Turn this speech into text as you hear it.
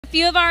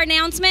few of our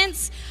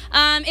announcements.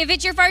 If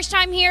it's your first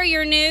time here,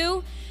 you're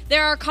new,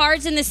 there are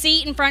cards in the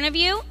seat in front of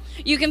you.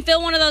 You can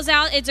fill one of those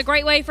out. It's a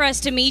great way for us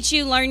to meet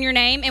you, learn your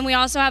name, and we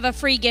also have a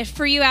free gift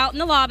for you out in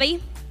the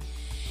lobby.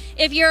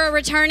 If you're a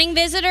returning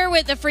visitor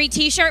with a free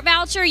t-shirt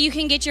voucher, you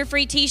can get your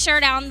free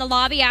t-shirt out in the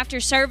lobby after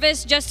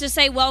service just to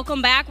say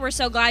welcome back. We're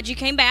so glad you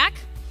came back.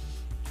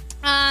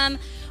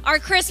 Our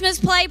Christmas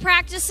play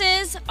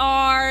practices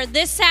are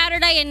this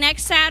Saturday and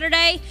next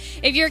Saturday.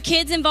 If your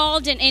kid's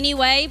involved in any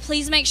way,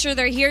 please make sure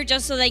they're here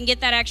just so they can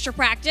get that extra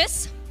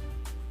practice.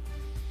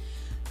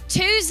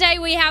 Tuesday,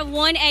 we have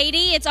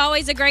 180. It's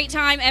always a great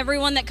time.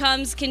 Everyone that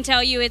comes can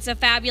tell you it's a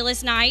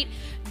fabulous night.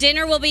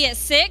 Dinner will be at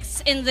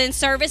 6, and then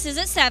service is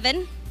at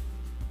 7.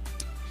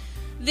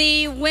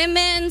 The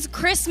women's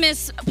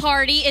Christmas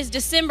party is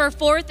December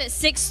 4th at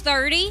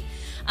 6:30.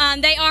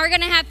 They are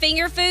going to have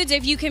finger foods.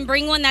 If you can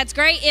bring one, that's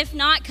great. If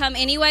not, come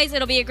anyways.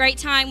 It'll be a great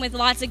time with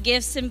lots of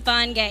gifts and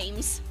fun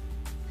games.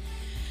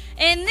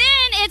 And then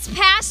it's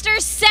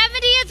Pastor's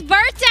 70th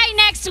birthday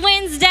next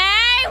Wednesday.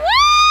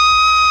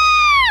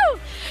 Woo!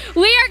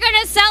 We are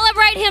going to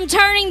celebrate him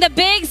turning the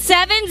big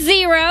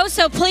 70,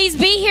 so please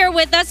be here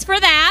with us for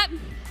that.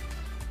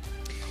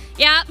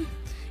 Yep.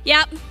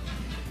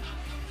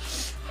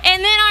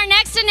 And then our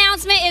next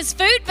announcement is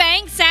Food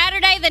Bank,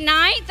 Saturday the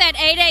 9th at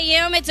 8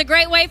 a.m. It's a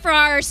great way for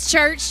our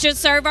church to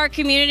serve our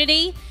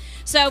community,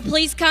 so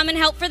please come and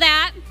help for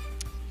that.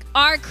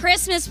 Our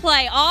Christmas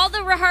play, all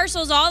the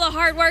rehearsals, all the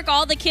hard work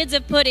all the kids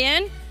have put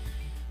in.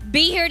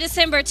 Be here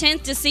December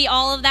 10th to see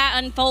all of that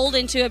unfold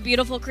into a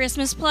beautiful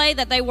Christmas play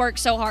that they worked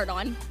so hard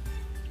on.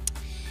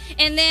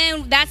 And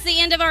then that's the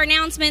end of our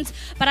announcements,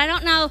 but I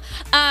don't know,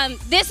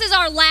 this is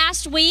our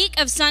last week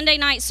of Sunday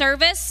night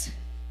service.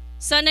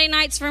 Sunday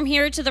nights from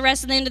here to the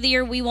rest of the end of the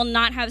year, we will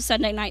not have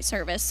Sunday night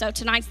service. So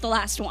tonight's the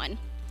last one.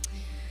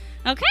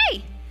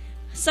 Okay,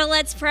 so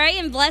let's pray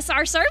and bless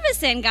our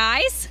service in,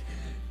 guys.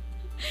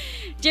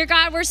 Dear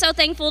God, we're so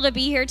thankful to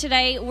be here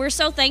today. We're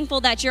so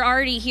thankful that you're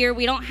already here.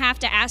 We don't have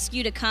to ask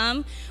you to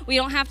come. We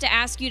don't have to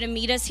ask you to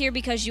meet us here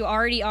because you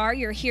already are.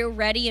 You're here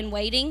ready and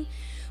waiting.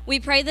 We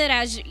pray that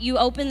as you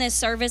open this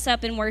service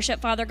up in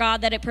worship, Father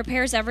God, that it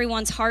prepares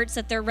everyone's hearts,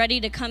 that they're ready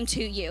to come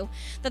to you,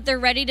 that they're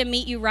ready to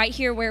meet you right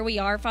here where we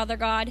are, Father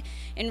God,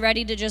 and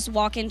ready to just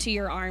walk into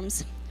your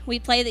arms. We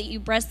pray that you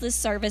bless this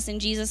service in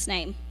Jesus'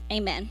 name.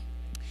 Amen.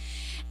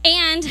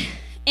 And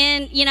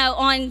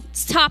on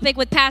topic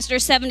with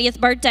Pastor's 70th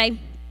birthday,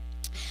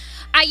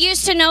 I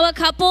used to know a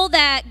couple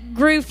that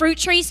grew fruit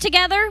trees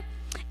together,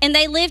 and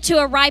they lived to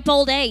a ripe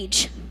old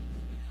age.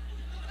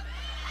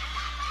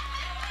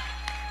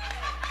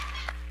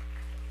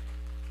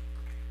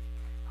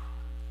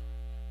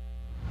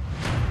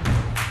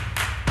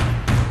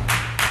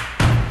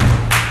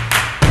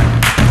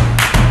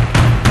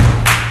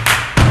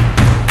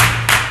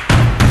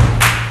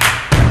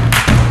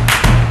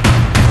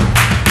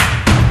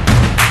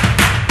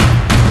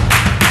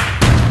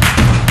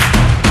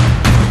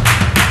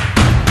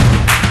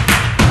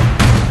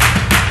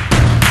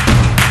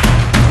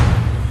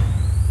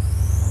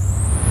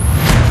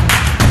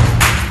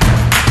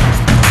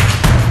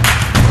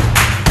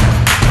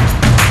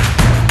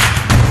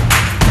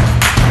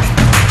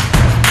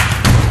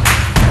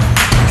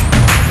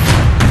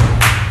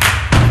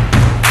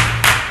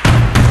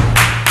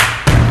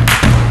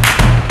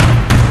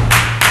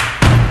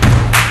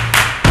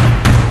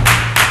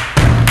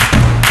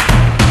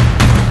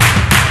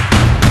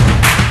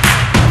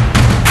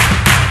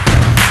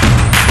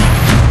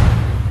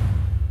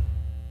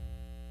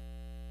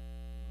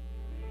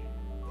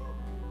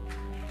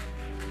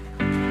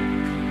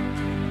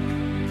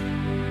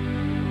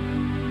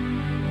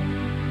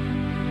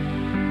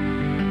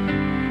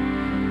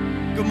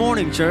 Good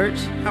morning, church.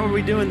 How are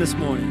we doing this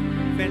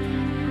morning?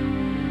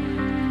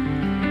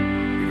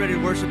 You ready to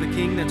worship the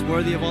King that's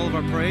worthy of all of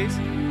our praise?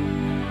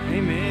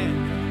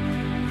 Amen.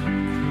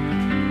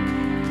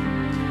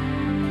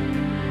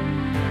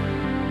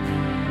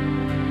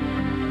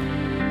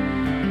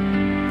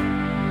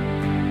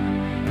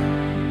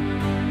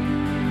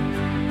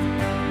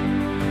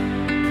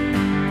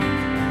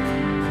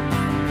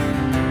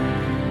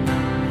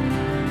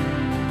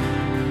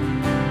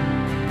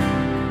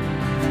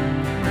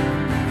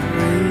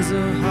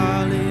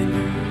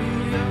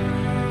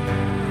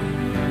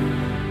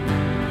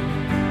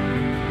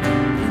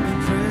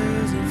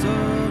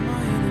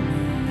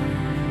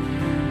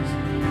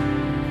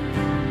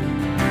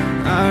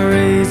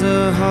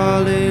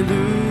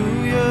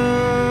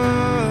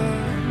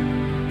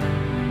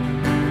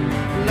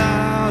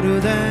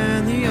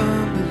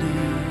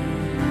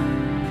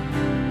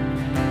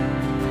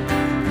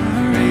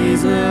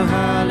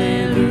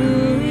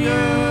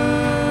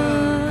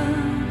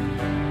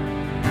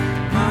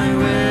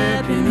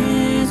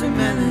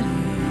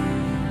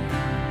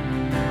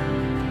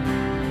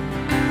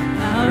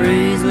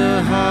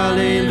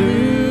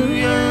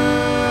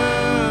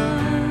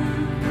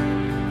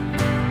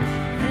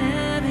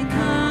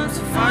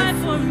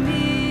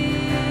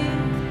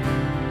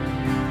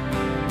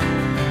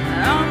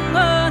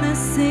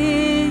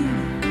 Sing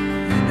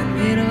in the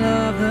middle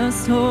of the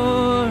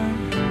storm.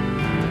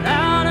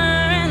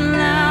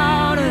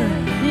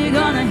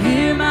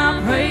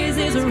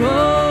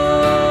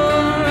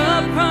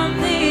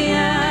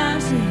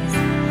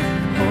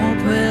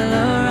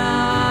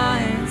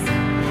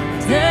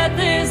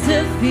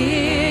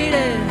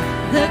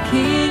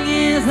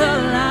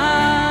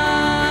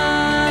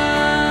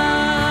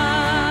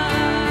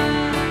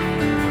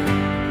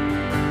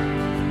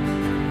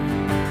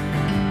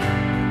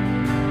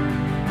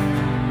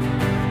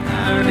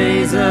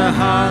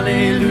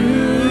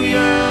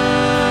 hallelujah.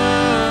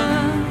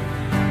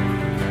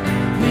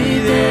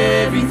 With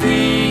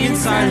everything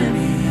inside of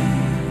me,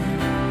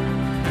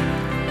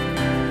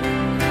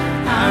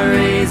 I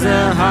raise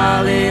a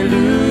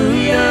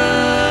hallelujah.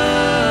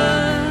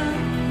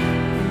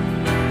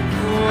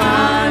 Oh,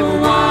 I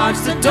will watch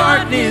the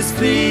darkness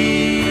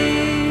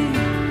flee.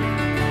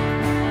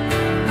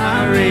 I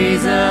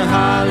raise a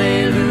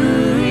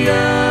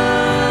hallelujah.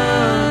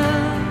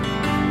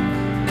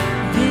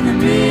 In the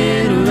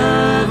middle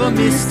of a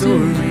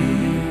mystery,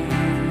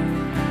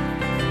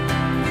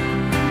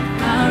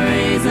 I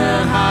raise a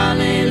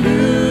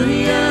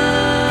hallelujah.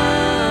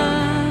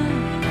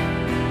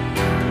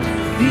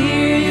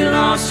 Fear you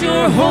lost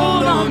your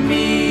hold on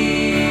me.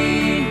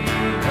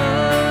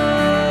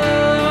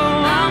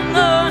 Oh, I'm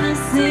gonna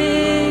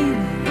sing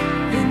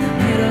in the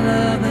middle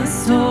of the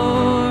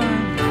storm.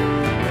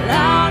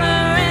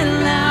 Louder and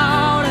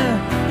louder,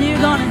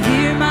 you're gonna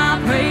hear my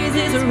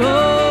praises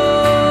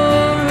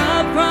roar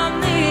up from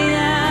the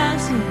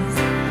ashes.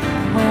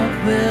 Hope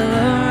will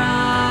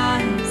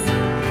arise.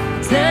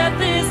 Death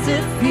is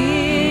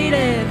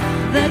defeated.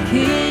 The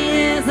King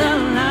is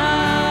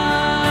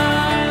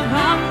alive.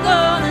 I'm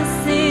gonna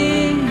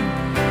sing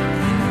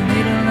in the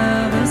middle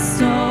of a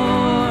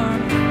storm.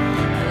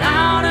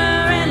 Louder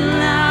and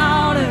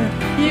louder,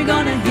 you're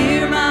gonna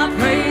hear my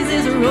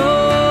praises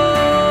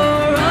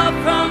roar up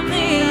from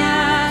the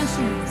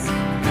ashes.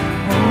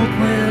 Hope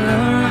will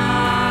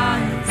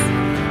arise.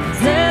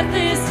 Death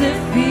is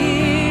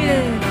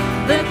defeated.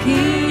 The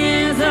King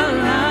is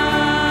alive.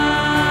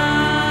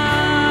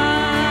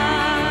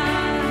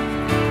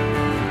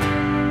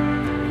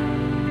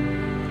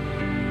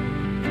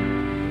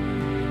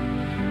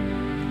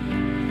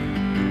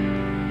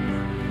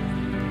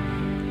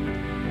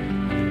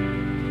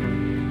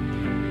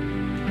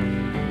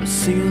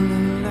 Sing a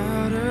little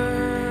louder.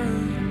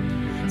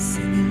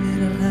 Sing a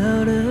little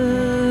louder.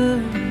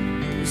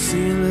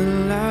 Sing a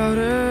little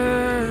louder.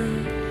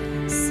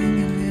 Sing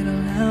a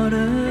little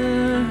louder.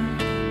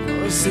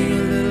 Oh, sing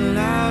a little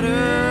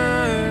louder.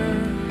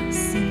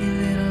 Sing a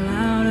little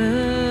louder.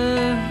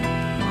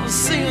 Oh,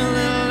 sing a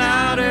little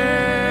louder.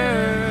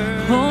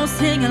 Oh,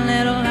 sing a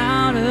little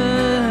louder.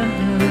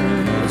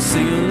 Oh,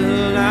 sing a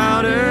little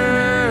louder.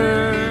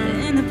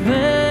 In the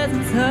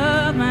presence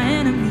of my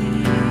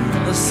enemy.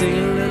 Oh, sing a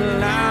little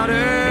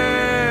louder.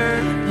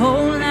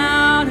 Oh,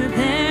 louder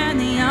than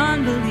the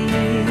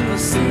unbelief. Oh,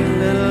 sing a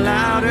little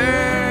louder.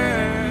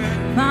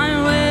 My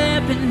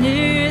weapon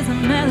is a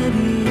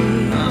melody.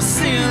 Oh,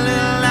 sing a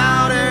little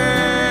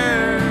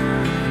louder.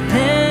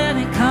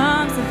 Heaven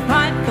comes to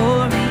fight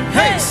for me.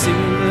 Hey, sing a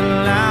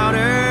little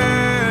louder.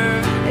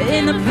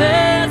 In the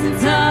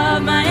presence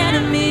of my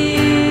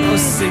enemy. Oh,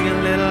 sing a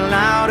little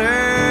louder.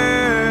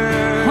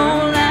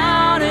 Oh,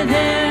 louder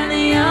than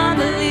the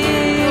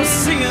unbelief. Oh,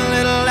 sing a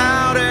little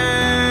louder.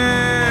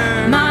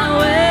 My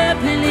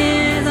weapon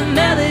is a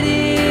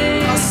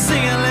melody. Oh,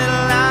 sing a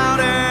little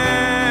louder.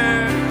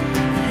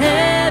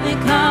 Heaven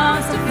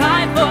comes to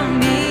fight for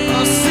me.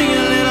 Oh, sing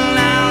a little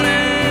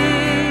louder.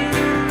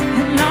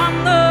 And I'm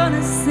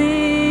gonna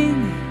sing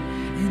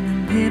in the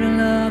middle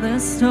of the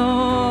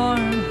storm.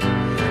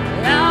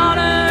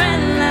 Louder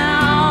and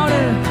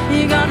louder,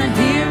 you're gonna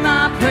hear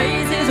my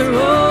praises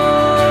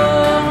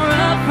roar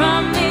up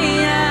from the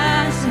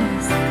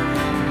ashes.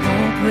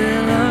 Hope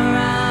will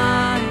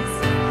arise.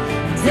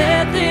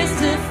 Death is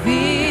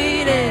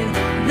defeated.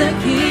 The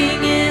King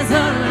is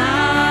alive.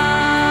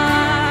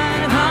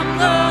 I'm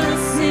gonna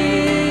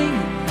sing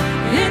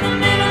in the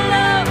middle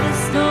of the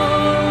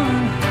storm.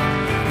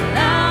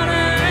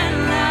 Louder and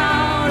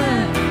louder,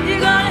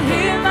 you're gonna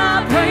hear my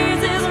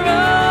praises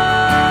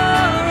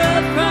roar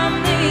up from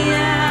the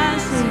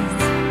ashes.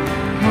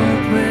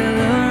 Hope will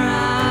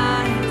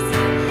arise.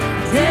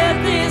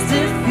 Death is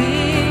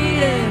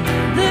defeated.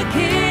 The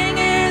King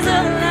is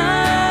alive.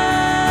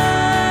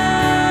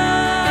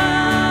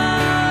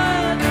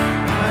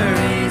 I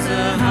raise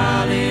a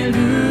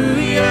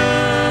hallelujah.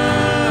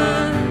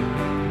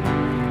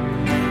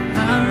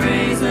 I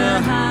raise a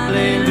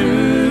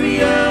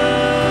hallelujah.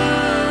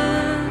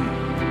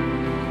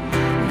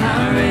 I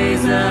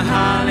raise a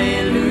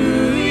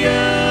hallelujah.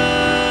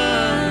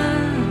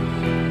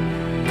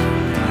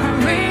 I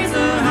raise a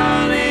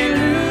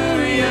hallelujah.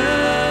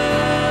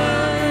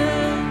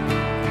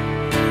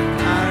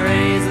 I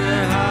raise a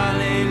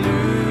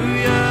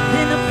hallelujah.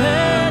 In the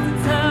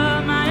presence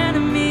of my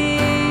enemy.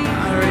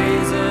 I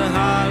raise a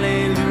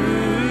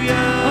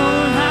hallelujah.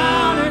 Oh,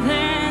 louder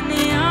than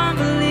the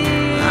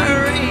unbelief. I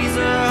raise a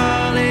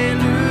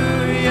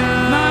hallelujah.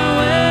 My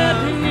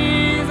weapon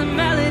is a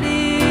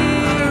melody.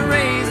 I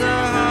raise a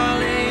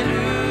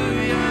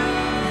hallelujah.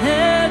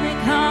 Heaven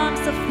comes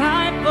to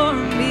fight for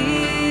me.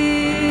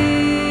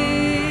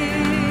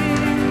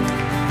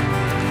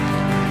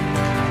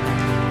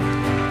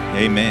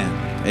 Amen.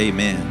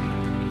 Amen.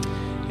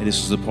 And this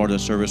is the part of the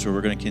service where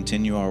we're going to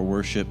continue our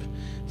worship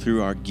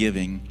through our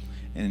giving.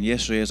 And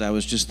yesterday, as I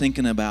was just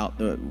thinking about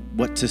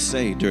what to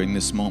say during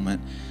this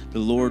moment, the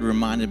Lord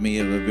reminded me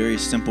of a very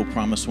simple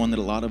promise, one that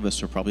a lot of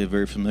us are probably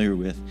very familiar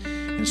with.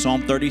 In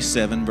Psalm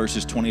 37,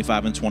 verses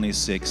 25 and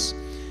 26,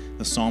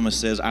 the psalmist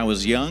says, I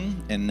was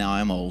young and now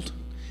I'm old.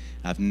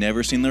 I've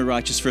never seen the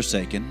righteous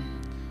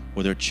forsaken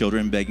or their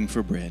children begging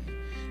for bread.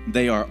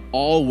 They are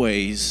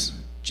always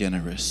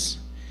generous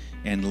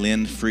and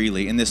lend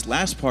freely. And this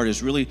last part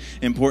is really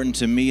important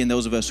to me and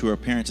those of us who are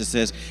parents. It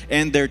says,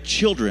 and their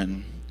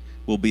children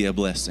will be a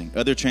blessing.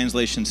 Other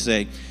translations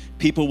say,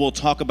 people will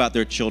talk about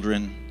their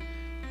children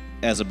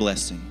as a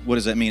blessing. What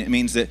does that mean? It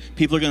means that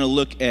people are going to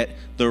look at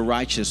the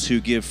righteous who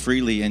give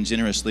freely and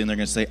generously, and they're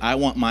going to say, I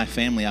want my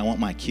family, I want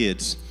my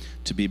kids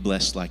to be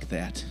blessed like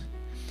that.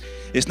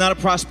 It's not a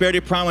prosperity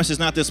promise. It's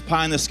not this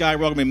pie in the sky,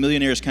 we're all going to be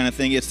millionaires kind of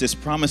thing. It's this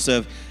promise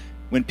of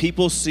when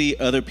people see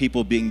other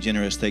people being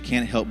generous, they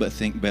can't help but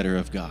think better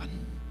of God.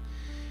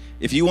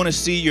 If you want to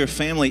see your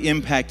family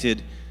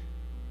impacted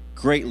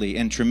greatly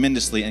and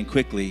tremendously and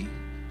quickly,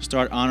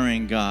 start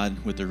honoring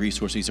God with the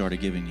resources He's already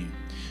given you.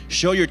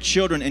 Show your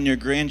children and your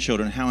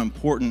grandchildren how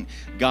important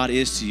God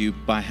is to you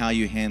by how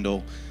you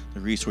handle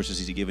the resources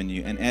He's given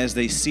you. And as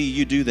they see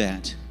you do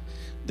that,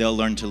 they'll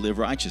learn to live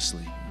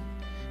righteously.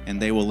 And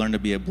they will learn to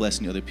be a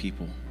blessing to other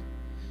people.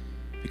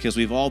 Because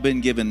we've all been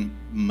given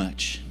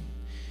much.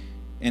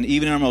 And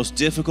even in our most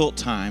difficult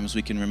times,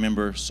 we can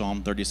remember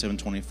Psalm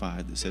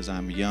 37:25 that says, I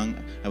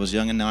was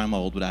young and now I'm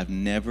old, but I've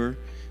never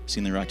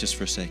seen the righteous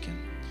forsaken,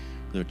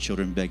 or their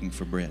children begging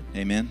for bread.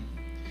 Amen?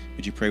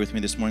 Would you pray with me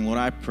this morning? Lord,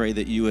 I pray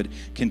that you would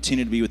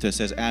continue to be with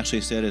us, as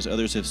Ashley said, as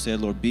others have said.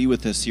 Lord, be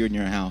with us here in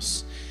your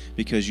house,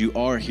 because you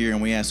are here,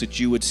 and we ask that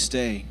you would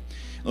stay.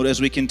 Lord,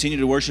 as we continue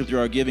to worship through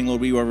our giving,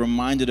 Lord, we are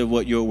reminded of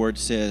what your word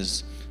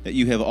says, that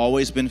you have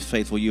always been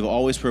faithful. You've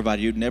always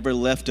provided. You've never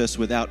left us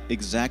without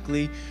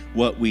exactly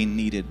what we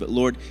needed. But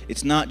Lord,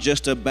 it's not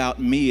just about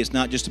me. It's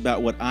not just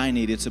about what I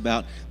need. It's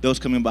about those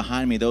coming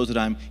behind me, those that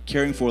I'm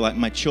caring for, like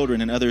my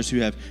children and others who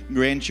have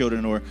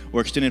grandchildren or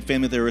extended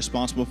family they're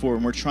responsible for.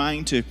 And we're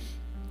trying to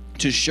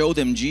show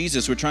them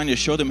Jesus. We're trying to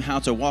show them how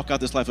to walk out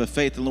this life of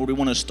faith. And Lord, we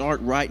want to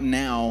start right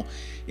now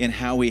in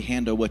how we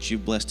handle what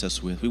you've blessed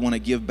us with. We want to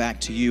give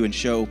back to you and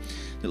show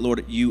that,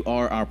 Lord, you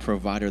are our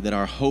provider, that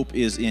our hope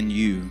is in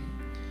you,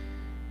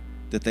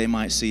 that they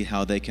might see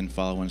how they can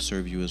follow and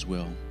serve you as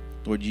well.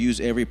 Lord, use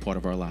every part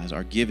of our lives,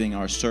 our giving,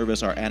 our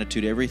service, our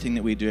attitude, everything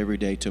that we do every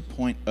day to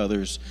point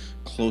others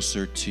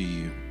closer to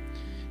you.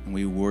 And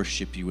we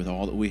worship you with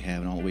all that we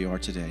have and all that we are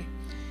today.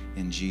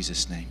 In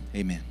Jesus' name,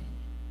 amen.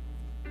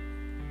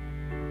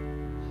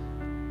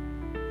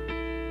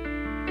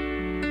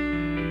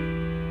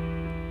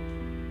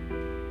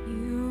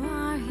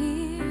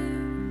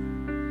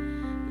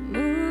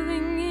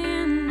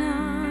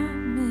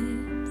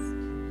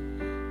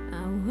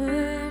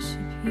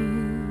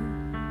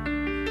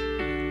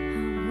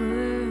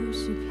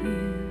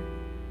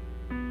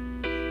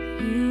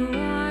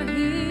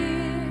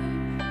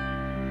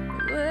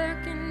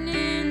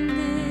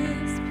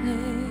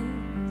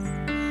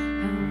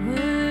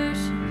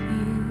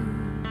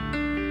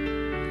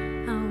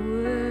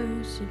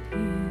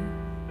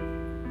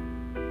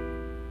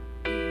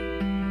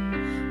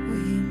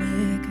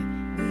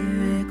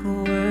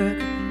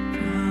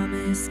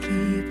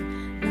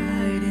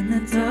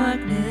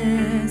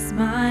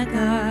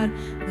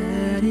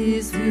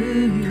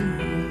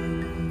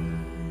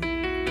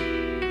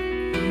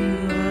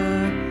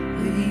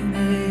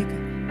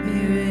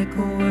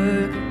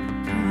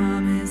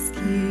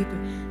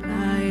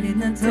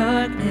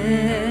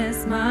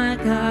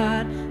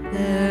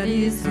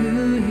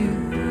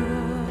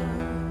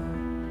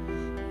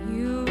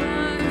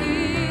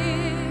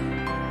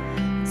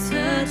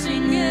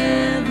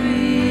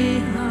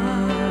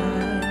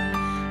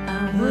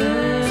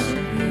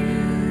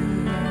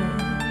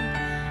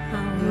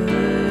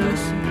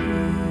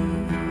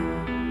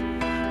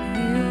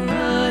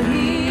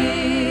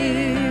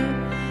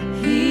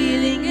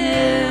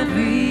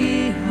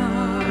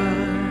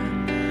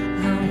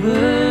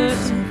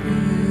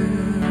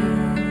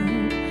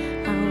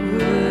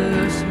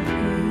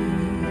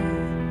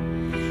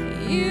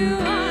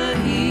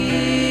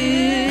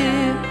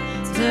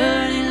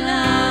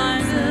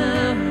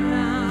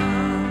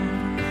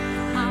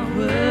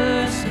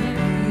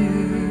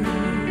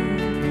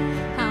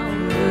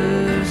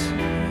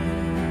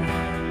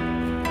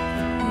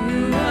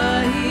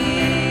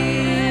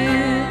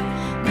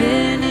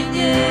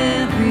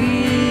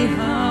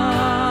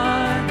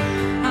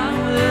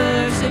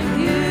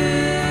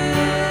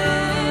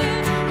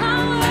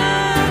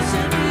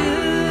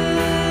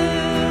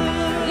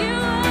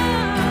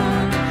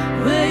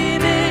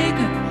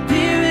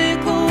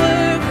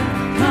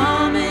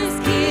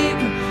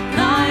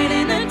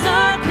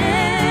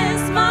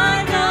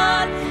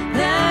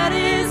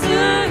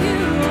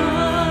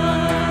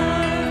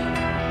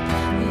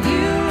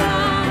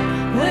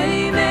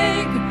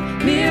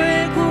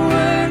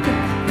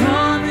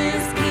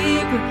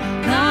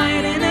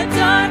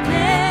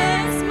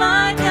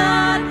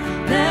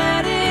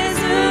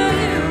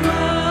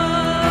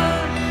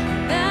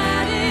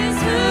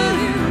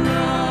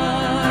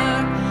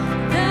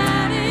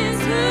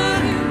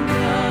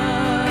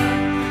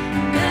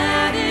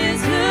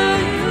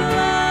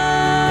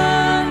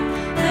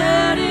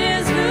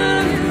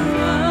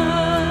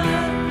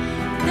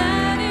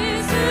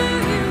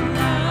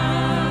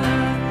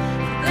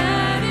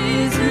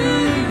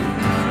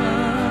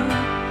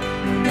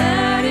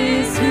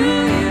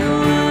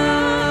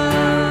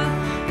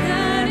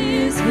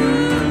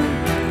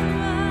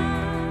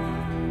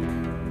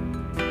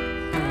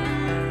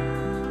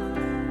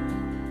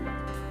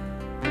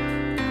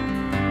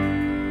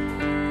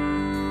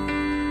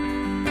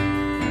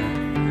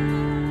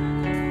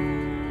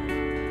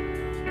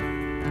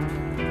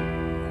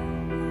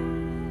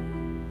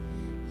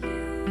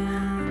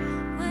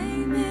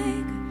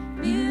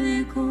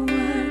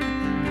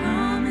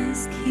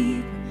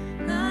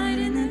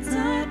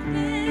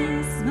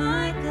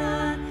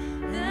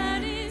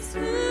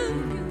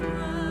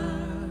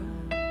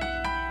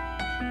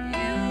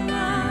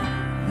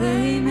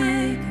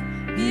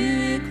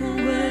 miracle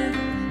work,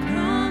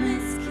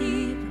 promise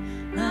keep,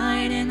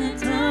 light in the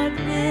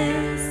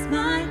darkness,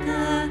 my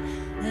God,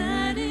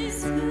 that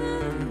is who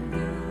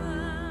you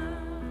are.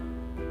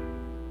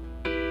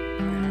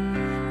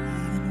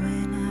 Even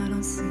when I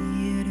don't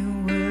see it,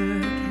 you're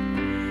working.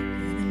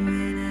 Even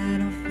when I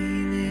don't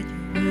feel it,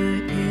 you're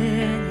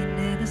working. You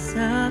never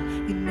stop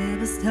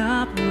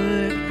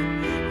working.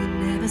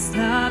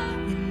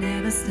 You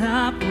never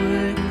stop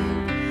working.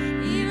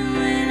 Even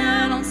when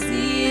I don't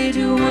see it,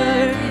 you're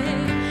working.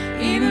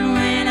 Even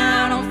when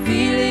I don't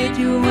feel it,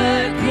 you're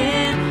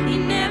working. You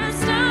never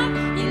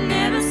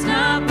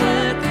stop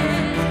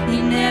working.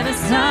 You never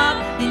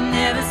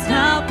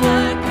stop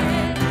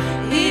working.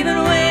 Even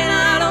when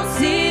I don't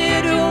see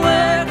it, you're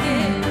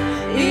working.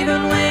 Even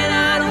when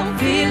I don't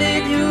feel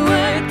it, you're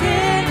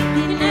working.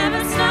 You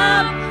never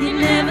stop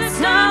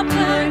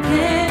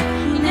working.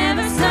 You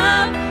never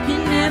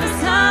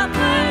stop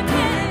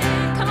working.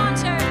 Come on,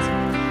 church.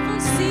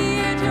 Don't see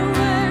it, you're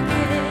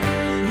working.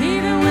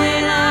 Even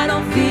when I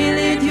don't feel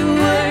it, you're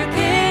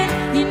working.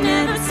 You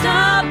never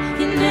stop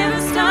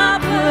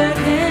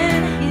working.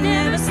 You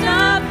never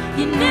stop.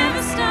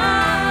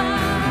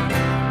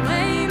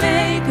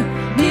 Waymaker,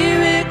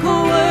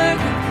 miracle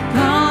worker,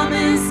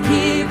 promise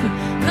keeper,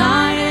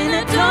 light in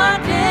the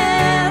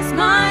darkness,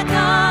 my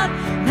God,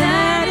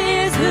 that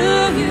is who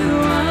you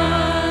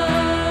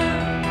are.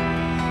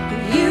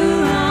 You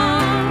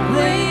are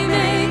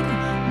waymaker,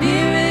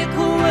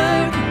 miracle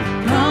worker,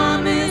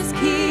 promise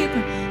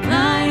keeper,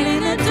 light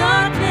in the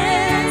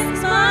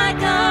darkness, my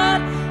God,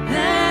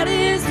 that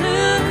is who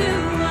you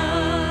are.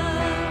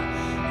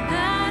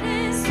 That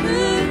is who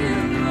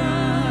you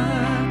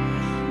are.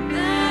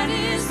 That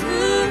is who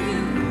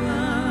you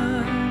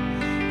are.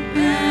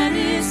 That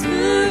is who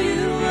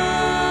you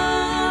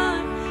are.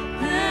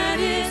 That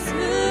is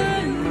who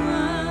you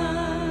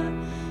are.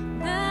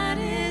 That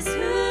is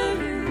who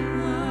you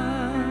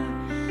are.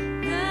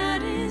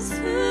 That is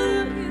who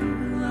you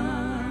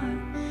are.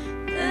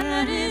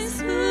 That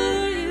is who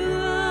you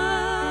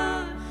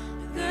are.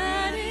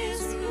 That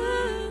is who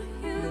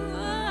you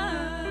are.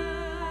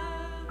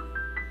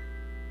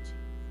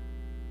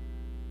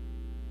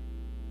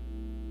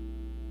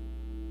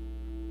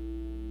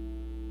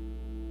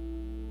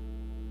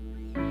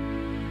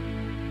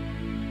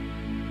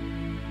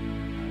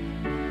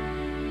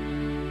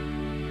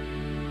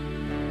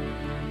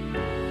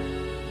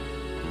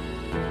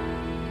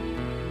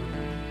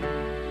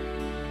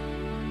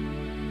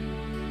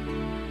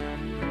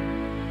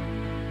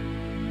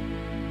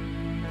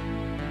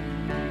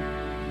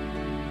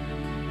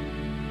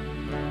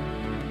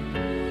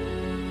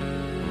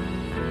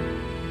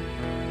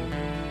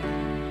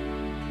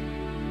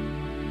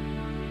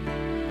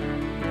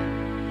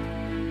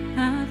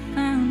 I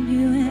found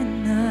you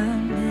in the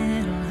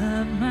middle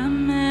of my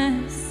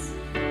mess.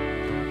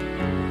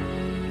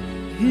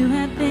 You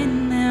have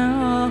been there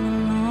all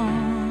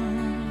along.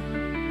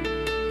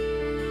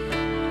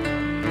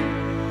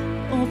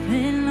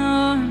 Open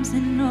arms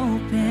and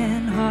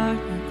open heart,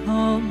 you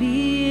called me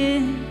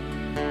in.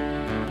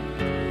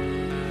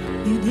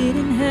 You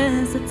didn't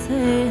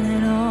hesitate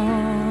at all.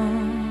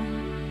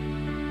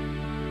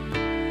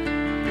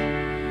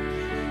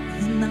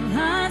 In the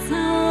lies I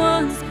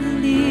once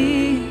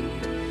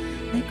believed,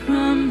 they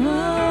crumble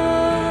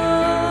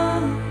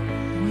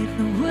with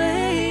the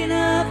weight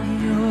of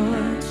your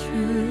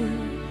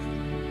truth.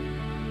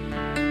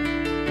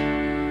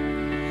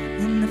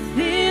 And the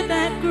fear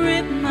that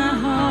gripped my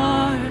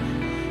heart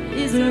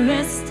is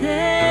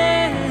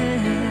arrested,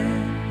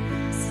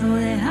 so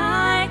that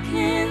I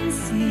can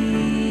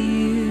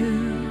see you.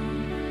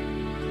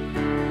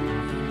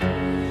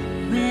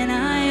 When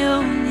I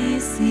only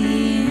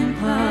see in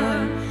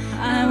part,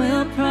 I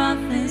will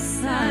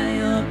prophesy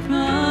your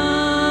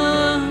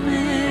promise.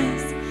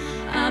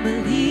 I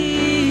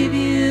believe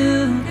you,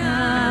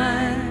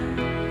 God,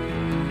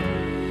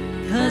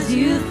 'cause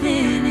you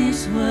finish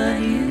what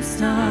you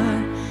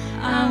start.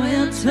 I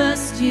will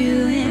trust you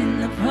in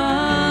the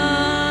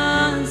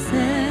process.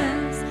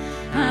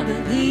 I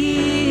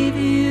believe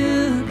you,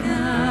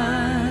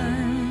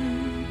 God.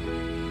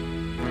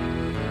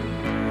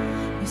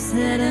 You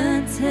set a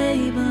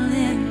table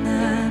in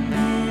the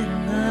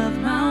middle of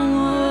my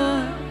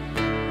world.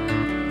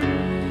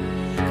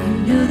 You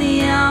knew the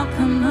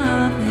outcome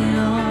of it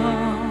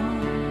all.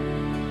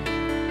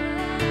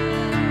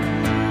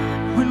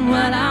 When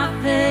what I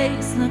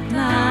faced looked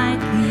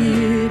like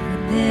it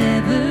would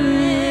never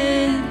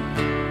end,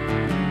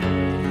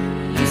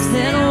 you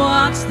said,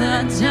 watch the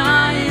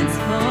giants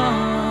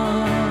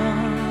fall.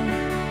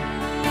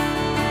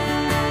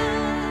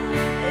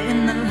 In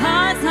the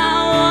lies I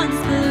once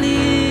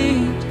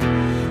believed,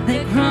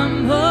 they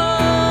crumble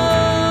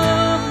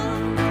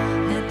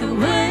at the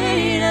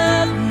weight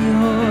of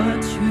your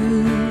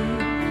truth.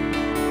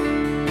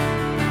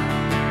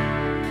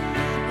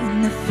 And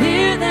the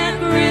fear that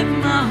gripped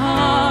my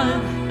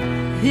heart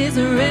is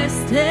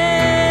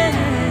arrested,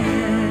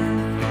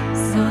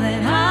 so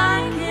that I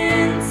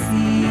can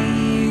see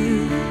you.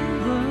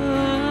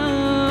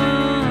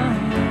 Oh,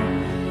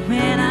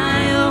 when I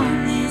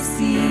only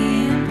see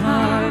in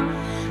part,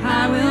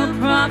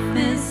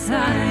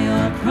 prophesy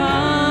your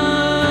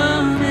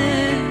promise.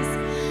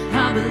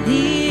 I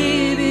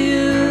believe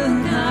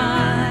you,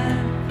 God,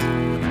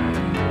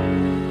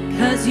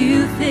 'cause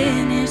you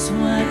finish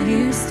what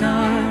you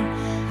start.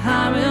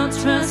 I will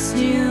trust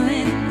you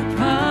in the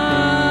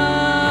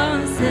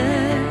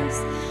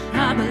process.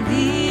 I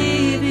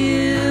believe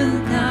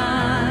you,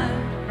 God.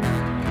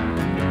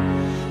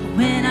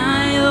 When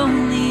I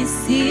only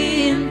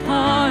see in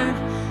part,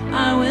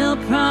 I will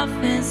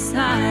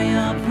prophesy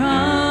your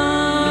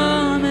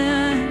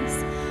promise.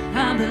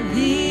 I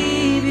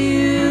believe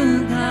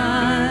you,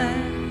 God,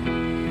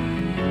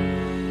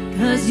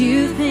 'cause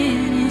you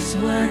finish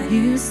what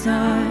you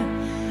start.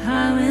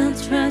 I will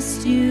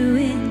trust you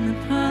in the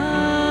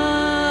process.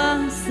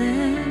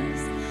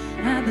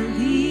 I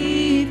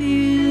believe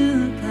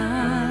you,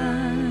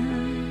 God.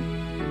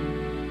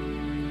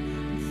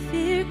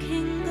 Fear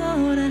can go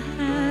to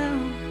hell,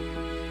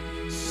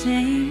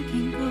 shame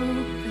can go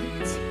back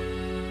to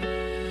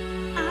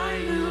I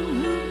know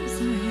who's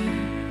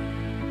here.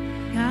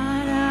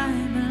 God, I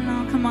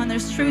belong. Come on,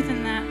 there's truth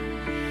in that.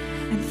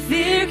 And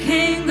fear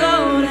can go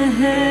to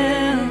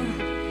hell,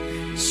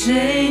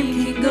 shame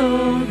can go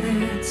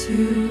there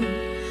too.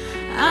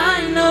 I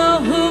know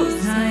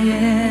whose I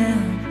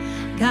am.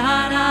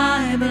 God,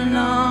 I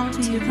belong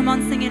to you. Come on,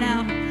 sing it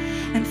out.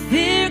 And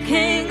fear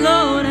can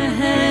go to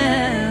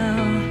hell,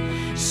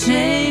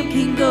 shame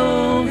can go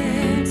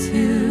there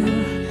too.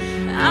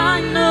 I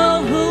know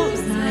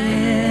whose I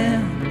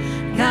am.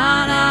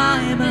 God, I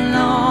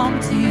belong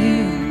to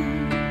you.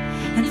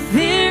 And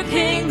fear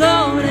can go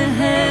to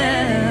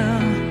hell,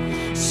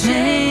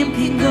 shame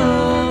can go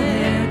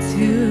there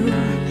too.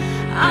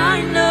 I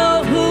know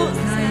whose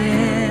I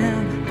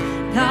am.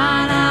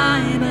 God, I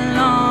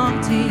belong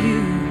to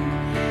you.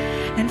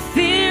 And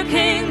fear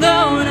can go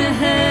to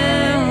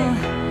hell,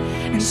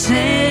 and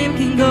shame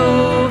can go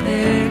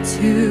there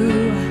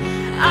too.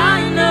 I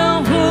know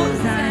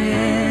whose I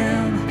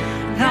am.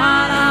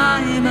 God, I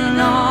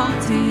belong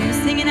to you.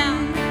 Sing it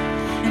out.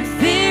 And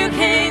fear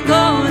can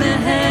go to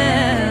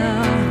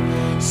hell,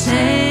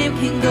 shame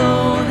can go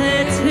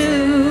there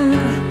too.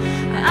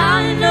 I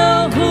know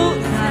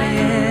whose I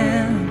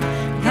am.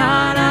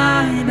 God, I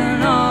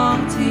belong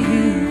to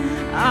you.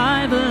 I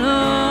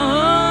belong.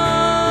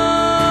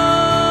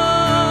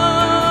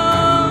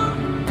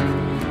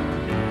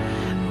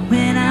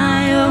 When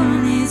I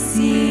only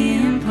see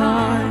in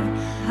part,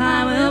 I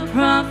will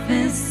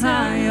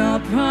prophesy your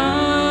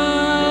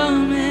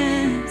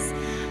promise.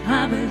 I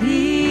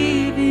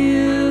believe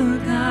you,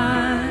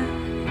 God,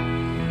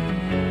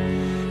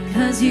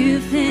 'cause you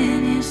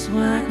finish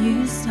what you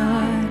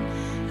start.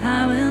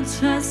 I will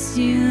trust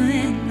you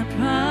in the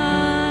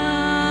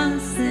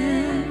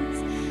process.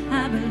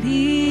 I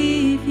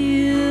believe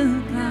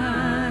you,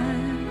 God.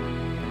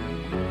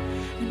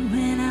 And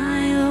when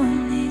I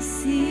only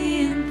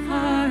see in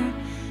part,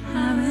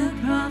 I will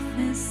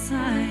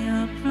prophesy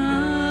your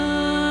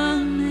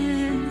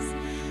promise.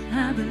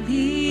 I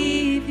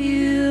believe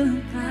you,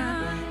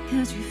 God,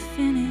 'cause you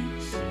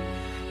finish,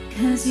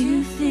 'cause you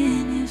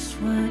finish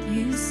what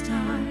you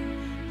start.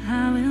 I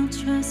will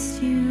trust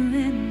you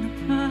in the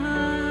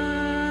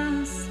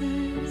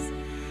process.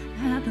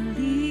 I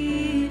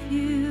believe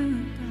you,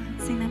 God.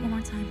 Sing that one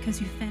more time. 'Cause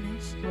you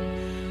finish,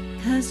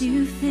 'cause you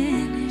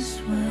finish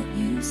what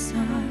you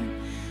start.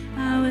 I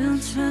will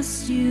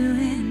trust you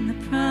in the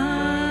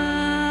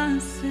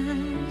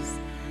process.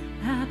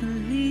 I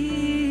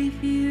believe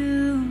you,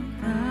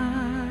 God.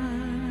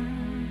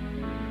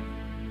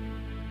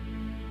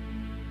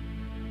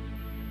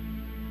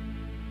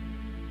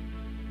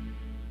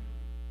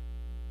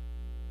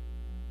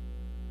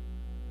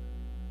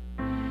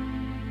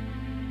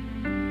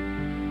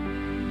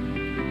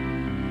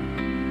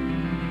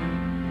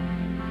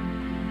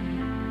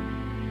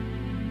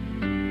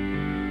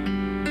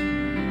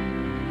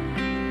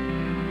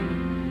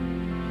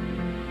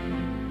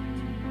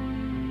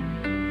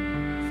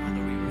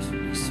 Father, we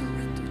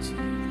surrender to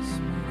you this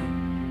morning.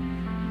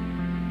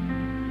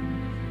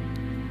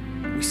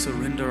 We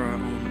surrender our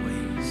own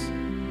ways.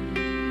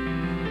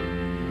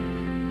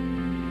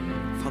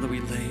 Father, we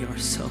lay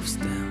ourselves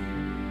down.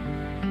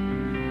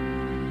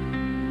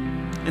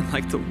 And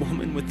like the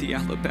woman with the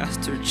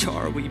alabaster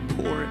jar, we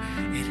pour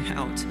it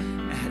out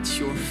at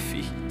your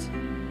feet.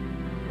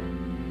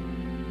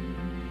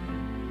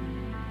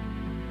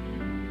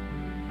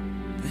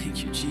 Thank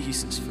you,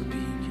 Jesus, for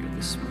being here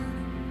this morning.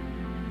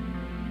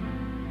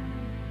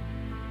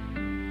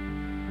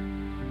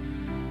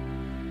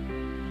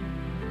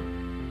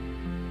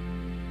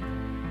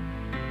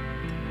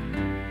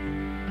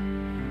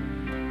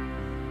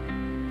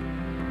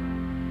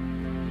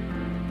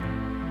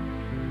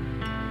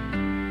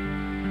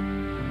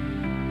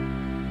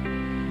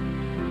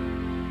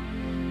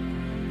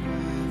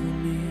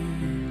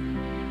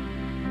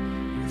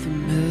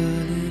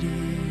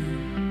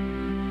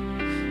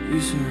 You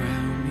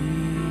surround me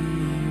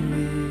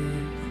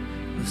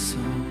with a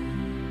song,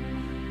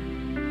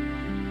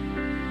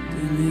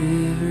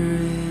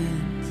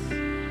 deliverance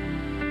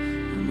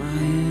from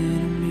my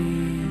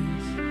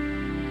enemies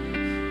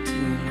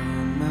till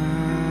all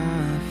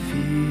my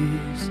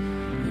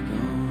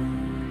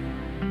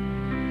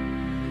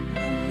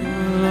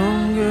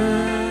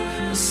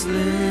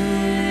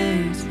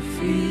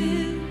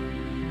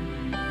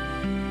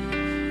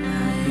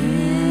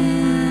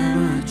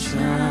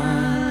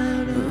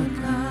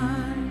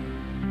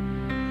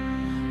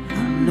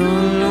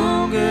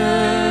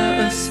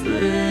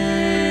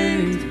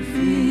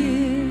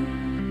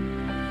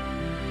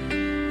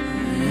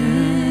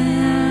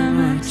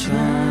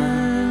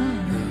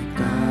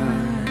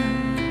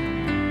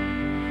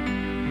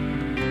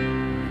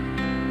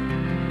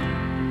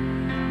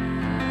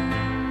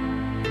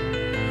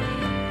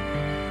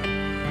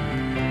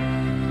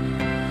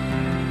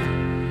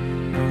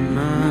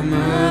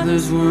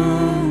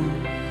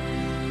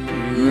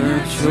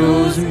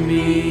chosen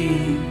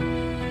me.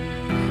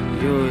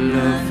 Your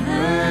love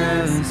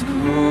has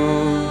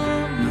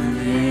called my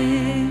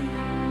name.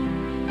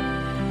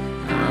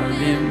 I've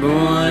been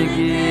born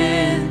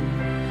again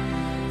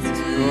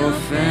to your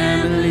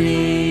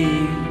family.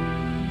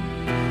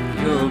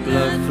 Your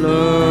blood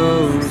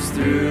flows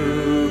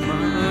through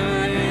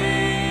my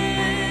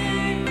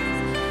veins.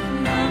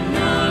 I'm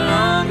no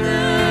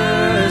longer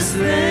a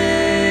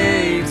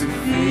slave to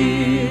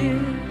fear.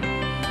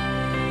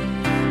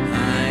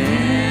 I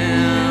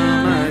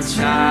am a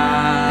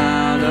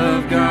child of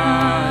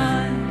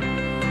God.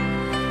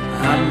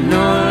 I'm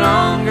no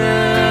longer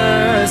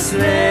a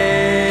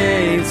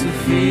slave to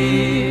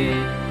fear.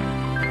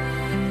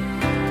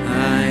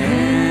 I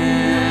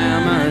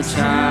am a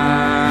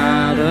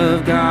child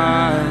of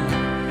God.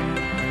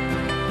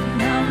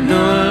 I'm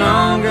no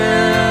longer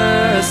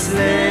a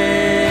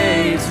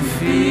slave to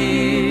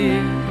fear.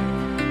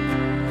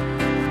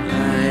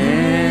 I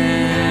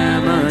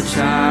am a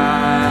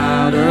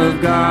child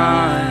of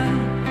God.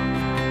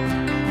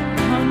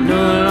 I'm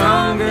no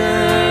longer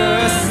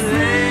a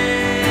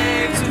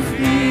slave to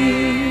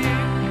fear.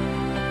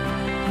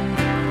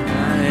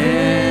 I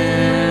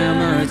am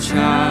a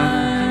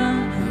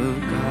child of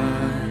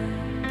God.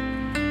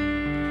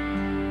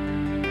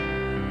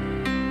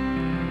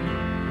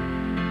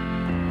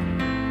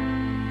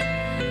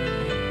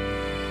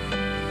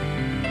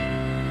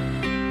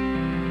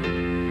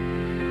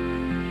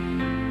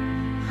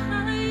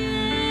 I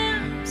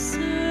am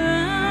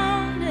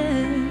surrounded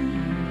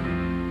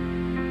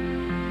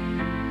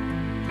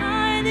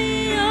by the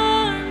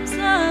arms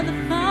of the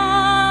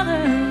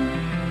Father.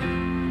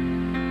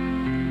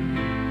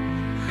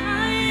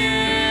 I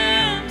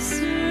am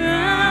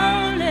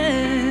surrounded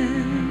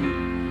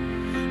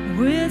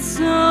with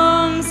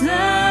songs of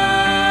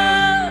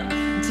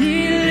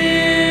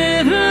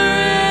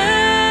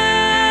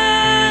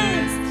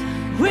deliverance.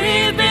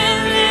 We've been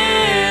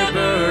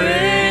liberated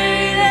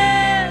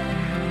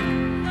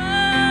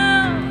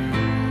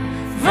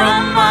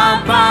from our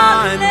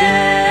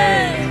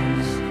bondage.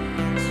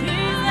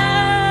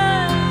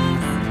 Jesus,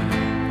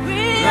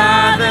 we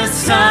are the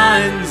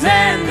sons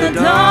and the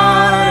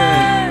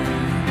daughters.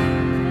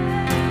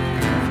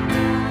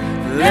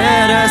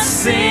 Let us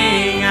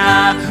sing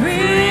our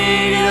freedom.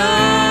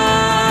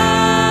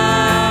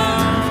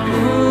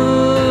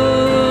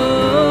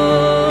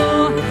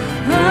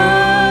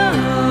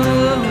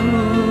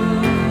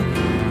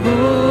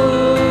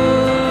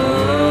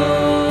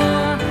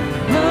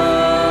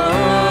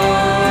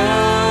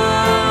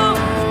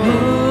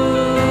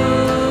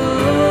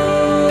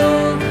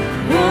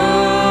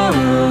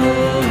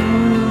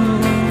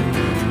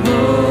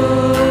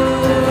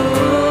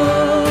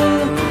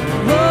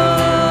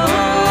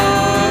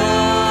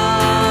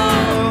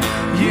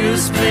 You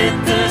split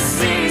the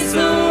sea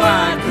so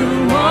I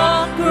could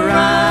walk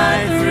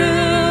right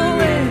through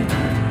it.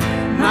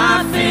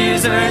 My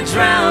fears are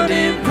drowned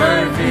in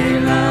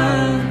perfect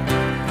love.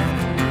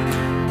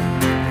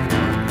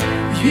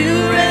 You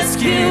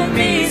rescued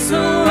me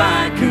so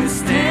I could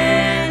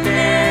stand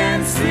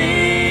and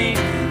sing.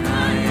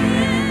 I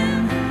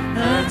am a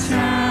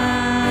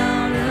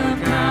child of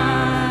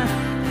God.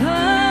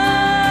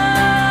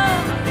 Oh,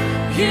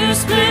 you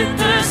split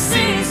the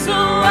sea so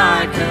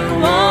I could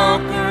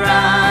walk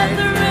right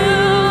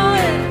through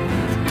it.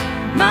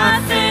 My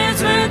fears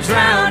were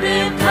drowned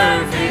in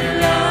perfect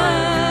love.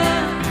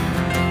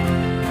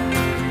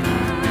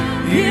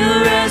 You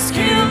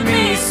rescued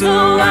me so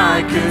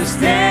I could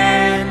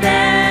stand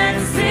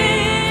and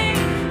sing.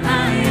 I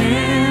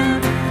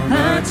am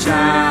a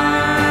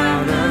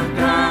child of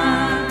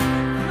God.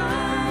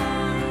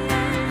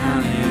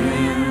 I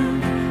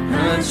am a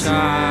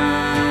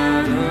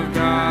child of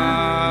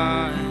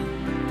God.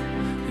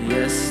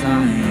 Yes, I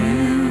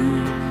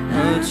am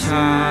a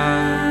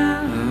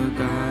child of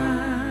God.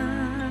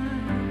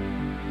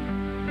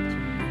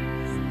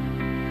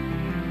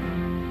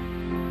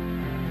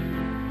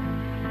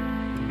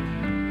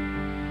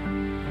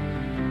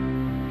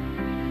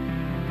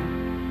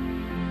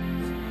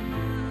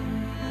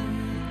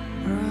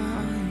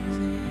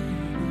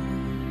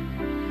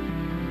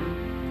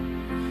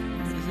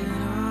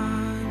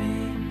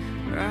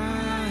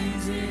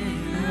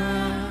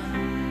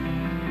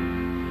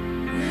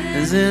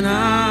 There's an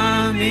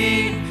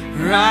army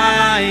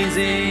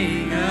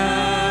rising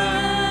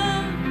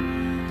up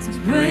to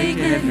break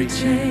every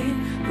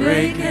chain,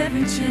 break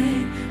every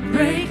chain,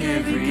 break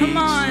every Come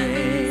on,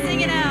 chain.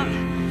 sing it out.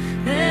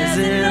 There's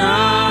an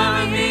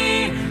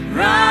army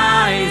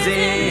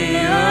rising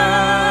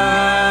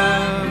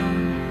up.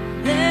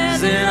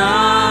 There's an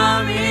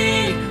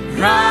army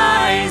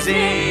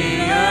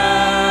rising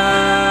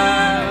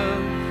up.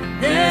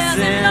 There's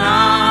an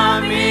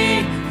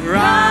army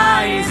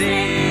rising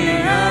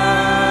up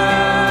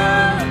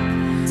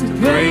to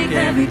break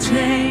every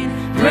chain,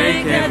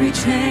 break every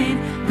chain,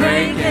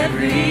 break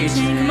every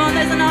chain. Come on,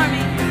 there's an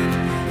army.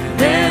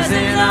 There's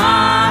an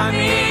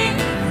army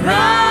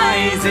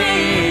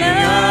rising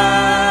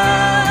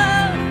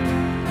up.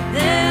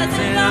 There's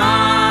an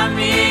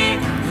army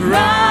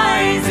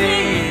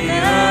rising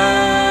up.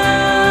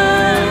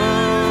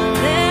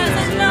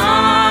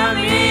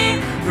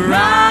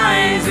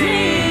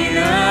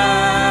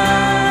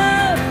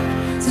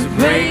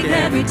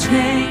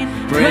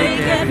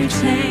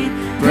 every chain,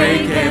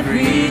 break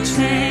every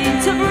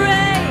chain,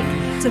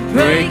 to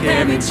break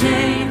every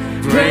chain,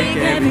 break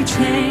every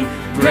chain,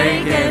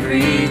 break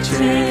every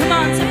chain. Come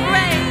on,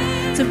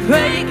 to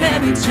break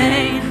every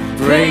chain,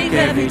 break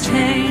every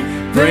chain,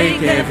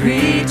 break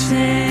every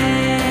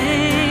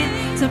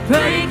chain, to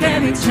break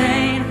every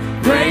chain,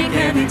 break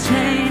every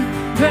chain,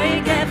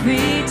 break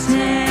every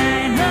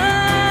chain. Oh,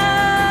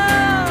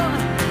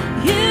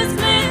 you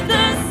split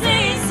the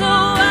sea so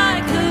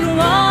I could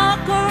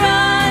walk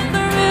right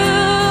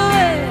through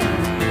it.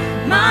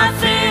 My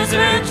fears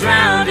were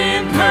drowned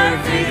in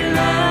perfect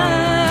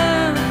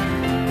love.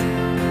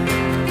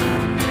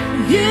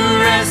 You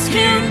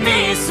rescued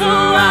me so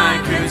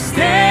I could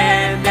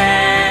stand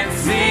and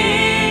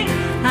sing.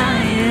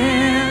 I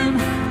am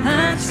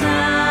a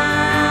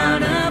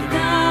child of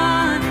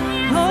God.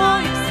 Oh,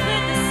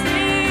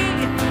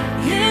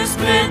 you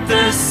split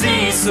the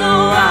sea so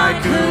I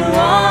could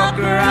walk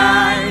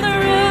right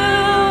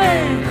through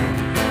it.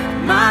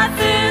 My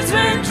fears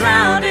were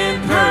drowned in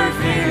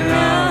perfect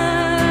love.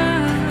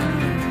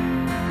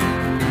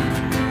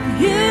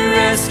 You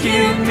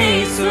rescued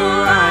me so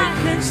I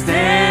could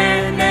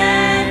stand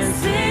and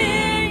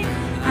sing.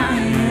 I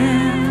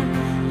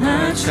am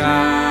a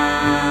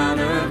child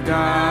of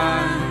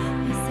God.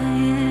 Yes, I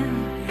am.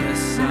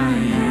 Yes, I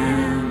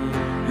am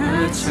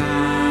a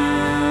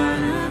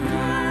child of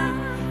God.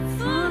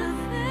 Full of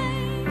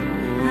faith.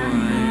 I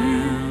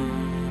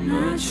am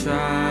a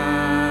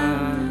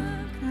child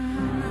of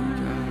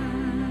God.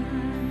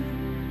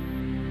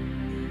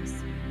 Yes.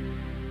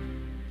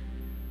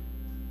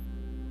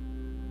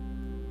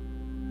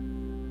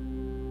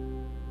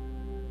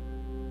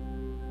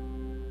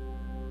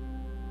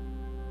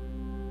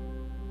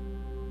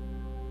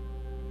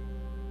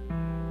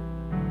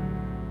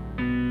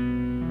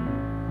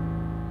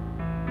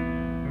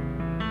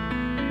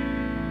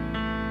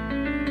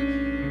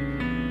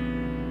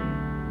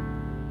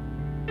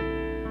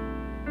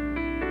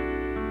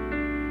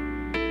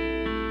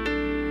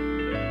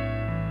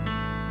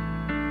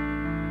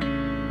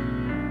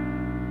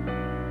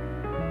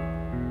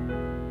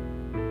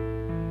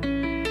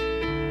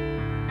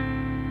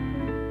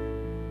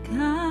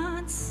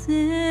 God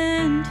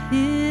sent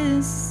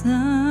his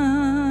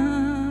son,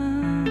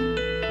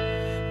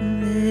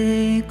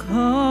 they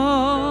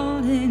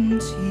called him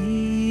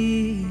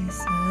Jesus.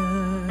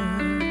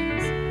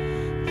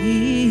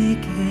 He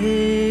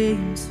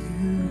came to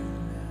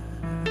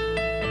love,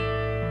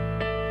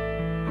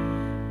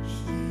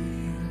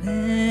 heal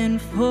and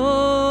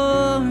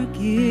forgive.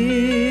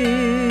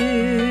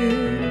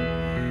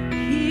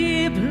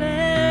 He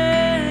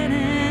bled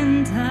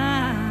and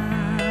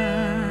died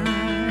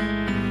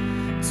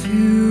to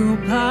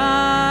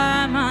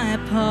buy my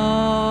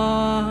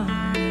pardon.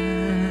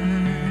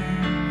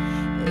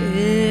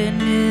 An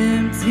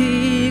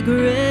empty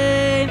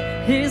grave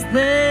is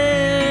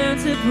there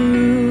to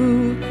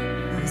prove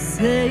the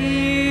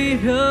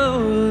Savior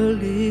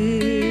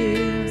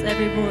lives.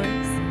 Every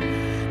voice.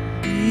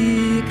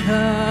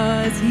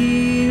 Because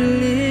he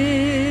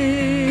lives,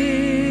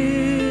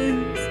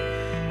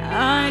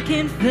 I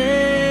can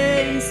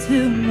face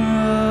tomorrow.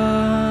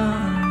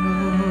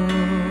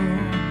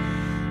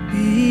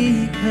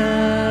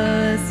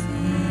 Because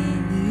he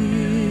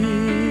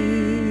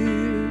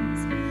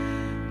lives,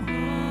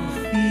 all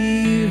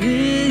fear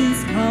is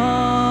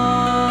gone.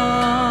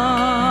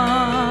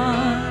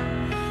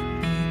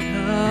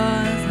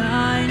 Because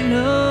I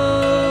know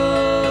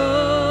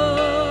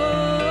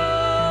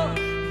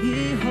he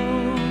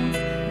holds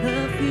the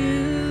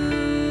future,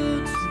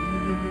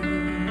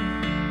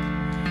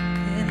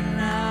 and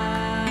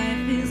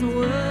life is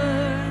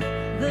worth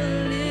the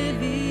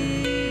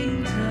living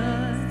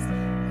just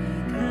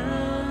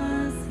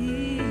because he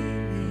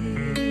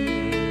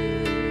lives.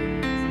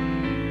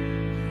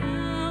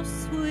 How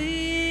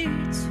sweet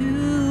to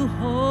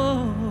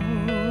hold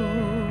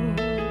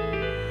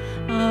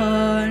a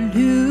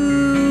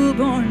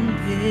newborn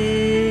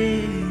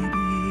baby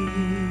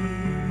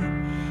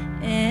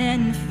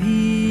and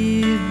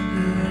feel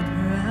the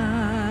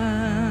pride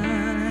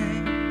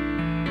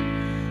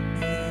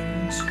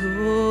and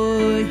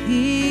joy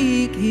he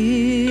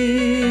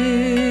gives.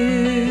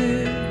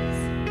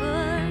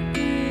 But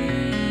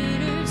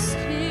greater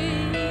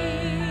still,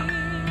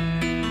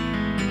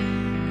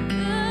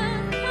 the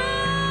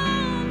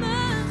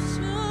promise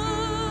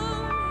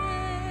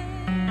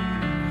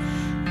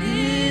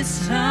this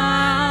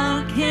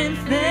child can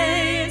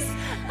face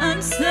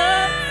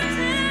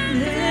uncertain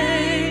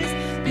days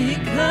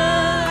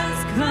because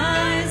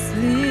Christ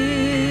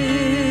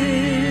lives.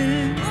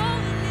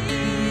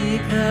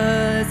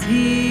 Because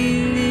he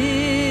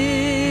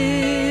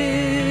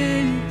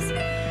lives,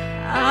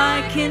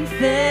 I can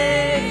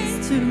face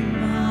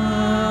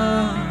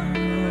tomorrow.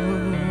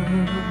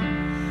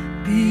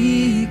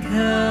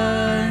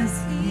 Because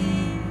he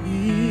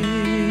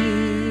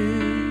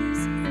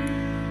lives,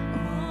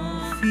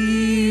 all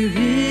fear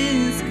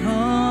is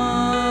gone.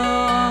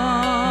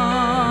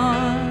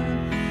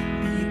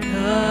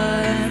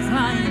 Because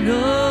I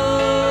know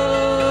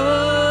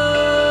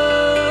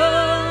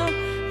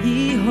he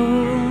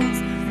holds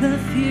the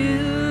future.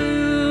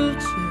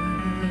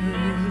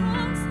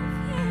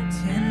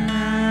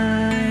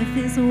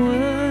 is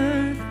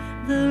worth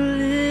the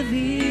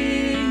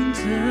living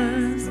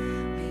just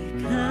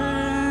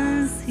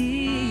because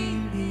He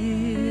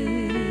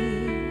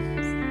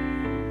lives.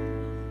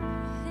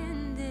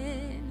 And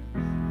then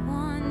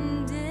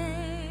one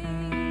day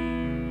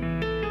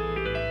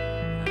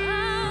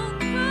I'll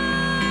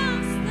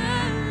cross the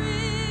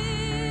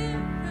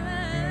river.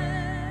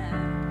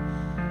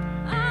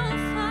 I'll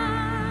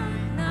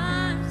find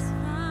life's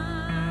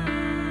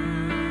fine.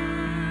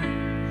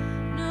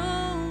 No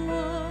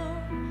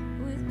war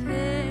with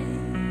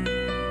pain.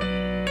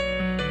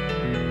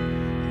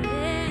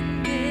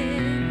 And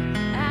then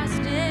as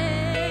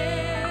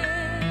death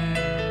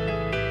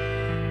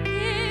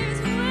gives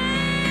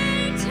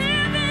way to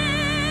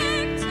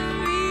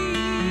victory,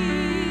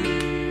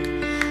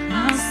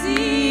 I'll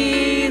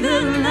see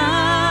the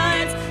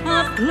lights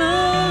of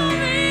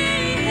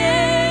glory,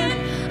 and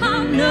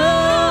I'll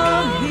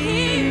know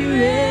He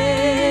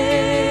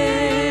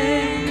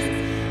reigns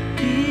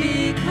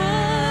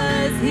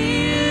because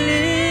He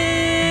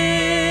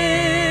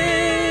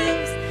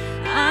lives.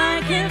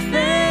 I can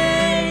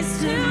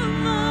face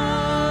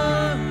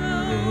tomorrow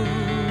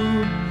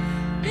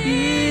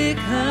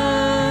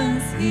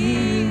because He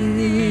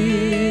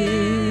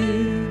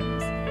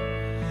lives.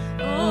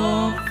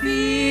 All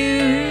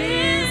fear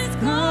is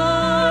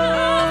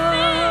gone,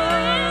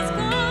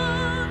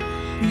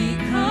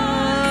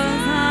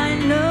 because I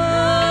know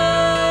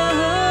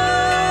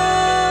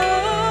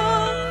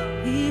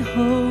He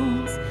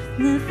holds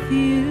the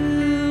future,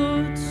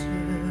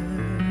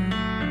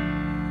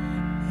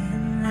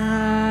 and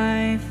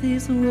life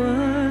is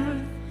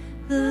worth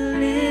the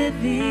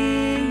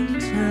living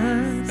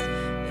just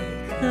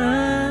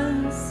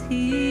because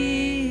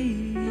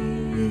He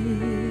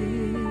lives.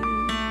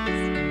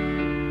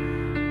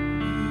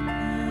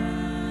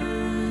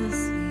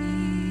 Because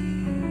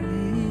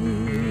He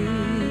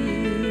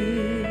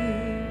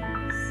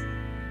lives.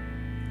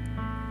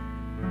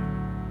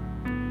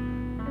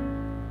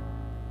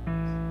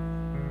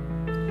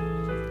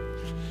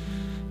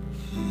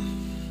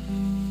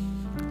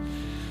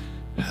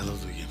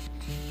 Hallelujah.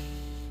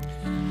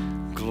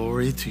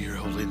 Glory to your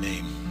holy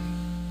name.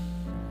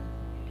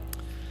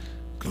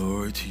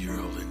 Glory to your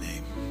holy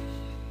name.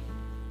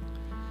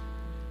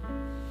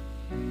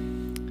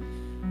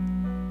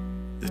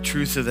 The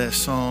truth of that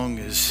song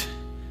is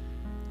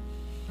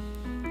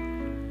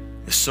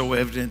so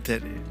evident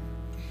that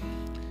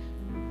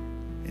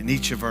in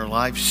each of our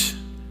lives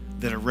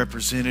that are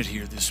represented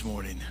here this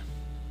morning.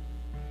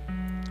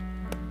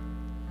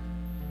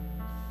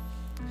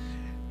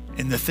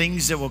 And the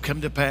things that will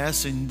come to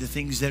pass and the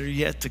things that are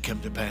yet to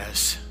come to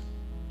pass.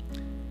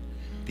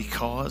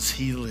 Because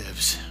He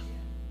lives.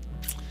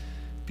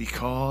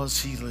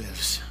 Because He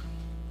lives.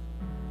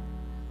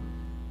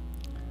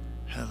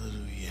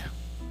 Hallelujah.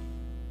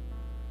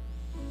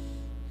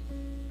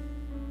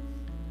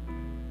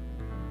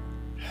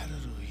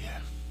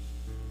 Hallelujah.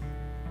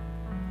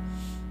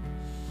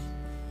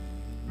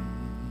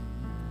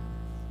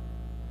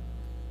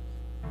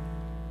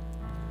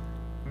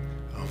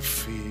 All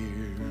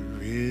fear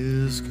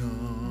is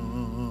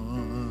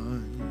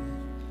gone,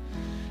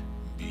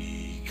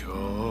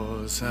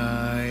 because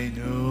I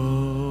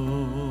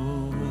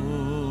know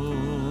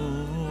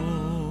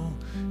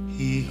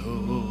He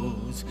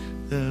holds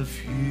the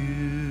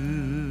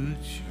future,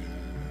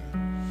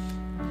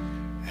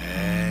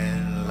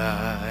 and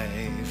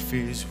life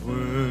is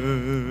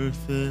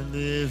worth the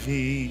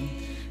living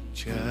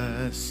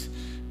just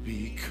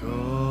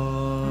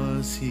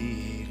because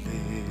He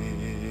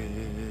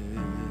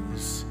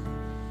lives.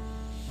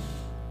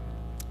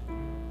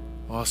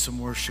 Awesome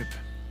worship.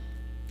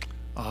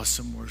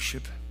 Awesome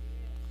worship.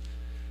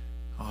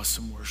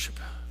 Awesome worship.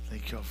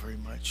 Thank you all very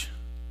much.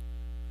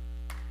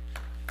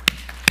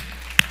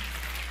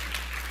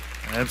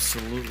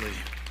 Absolutely.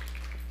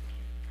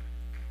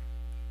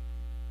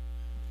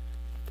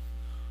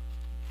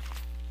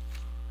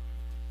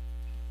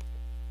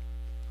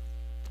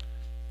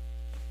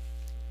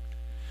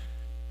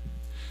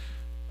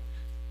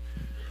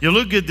 You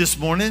look good this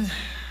morning.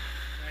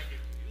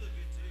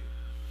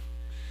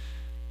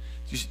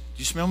 Did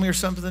you smell me or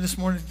something this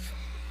morning?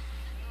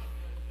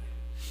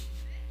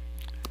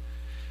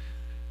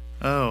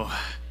 Oh,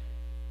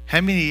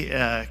 how many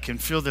can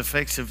feel the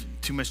effects of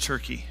too much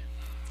turkey?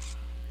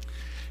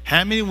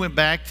 How many went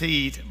back to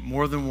eat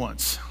more than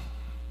once?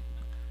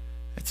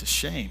 That's a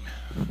shame.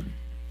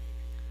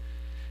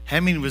 How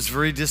many was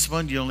very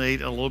disciplined? You only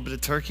ate a little bit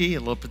of turkey, a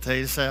little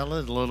potato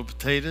salad, a little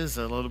potatoes,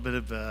 a little bit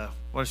of,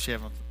 what else you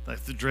have?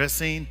 Like the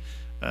dressing.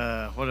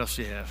 What else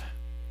do you have?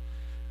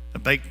 A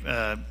baked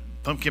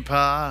pumpkin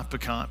pie,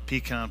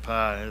 pecan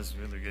pie is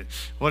really good.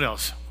 What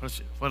else?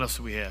 What else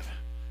do we have?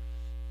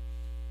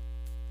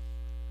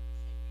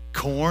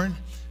 Corn,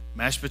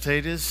 mashed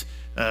potatoes,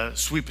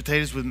 sweet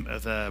potatoes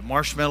with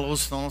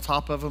marshmallows on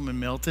top of them and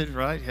melted,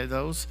 right? Had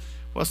those.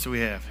 What else do we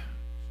have?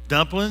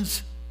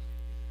 Dumplings,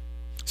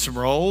 some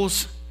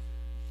rolls.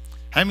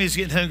 How many is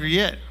getting hungry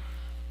yet?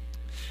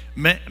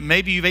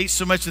 Maybe you've ate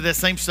so much of that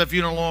same stuff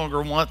you no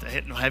longer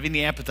don't have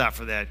any appetite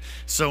for that.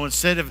 So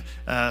instead of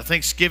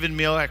Thanksgiving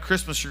meal at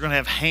Christmas, you're going to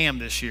have ham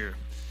this year.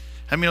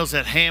 How many knows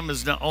that ham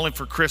is not only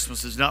for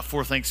Christmas, it's not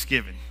for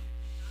Thanksgiving?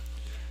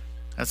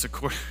 That's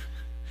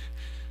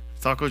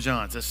Taco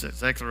John's. That's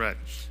exactly right.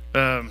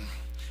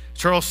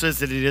 Charles says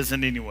that it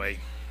isn't anyway.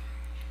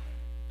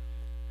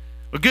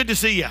 Well, good to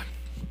see you.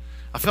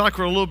 I feel like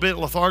we're a little bit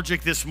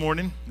lethargic this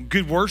morning.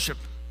 Good worship.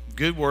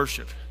 Good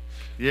worship.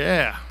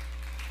 Yeah.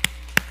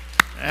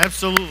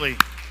 Absolutely.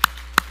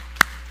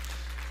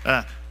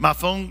 My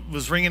phone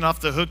was ringing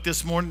off the hook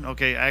this morning.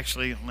 Okay,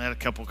 actually, I had a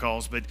couple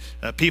calls, but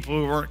people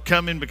who weren't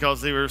coming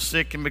because they were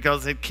sick and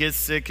because they had kids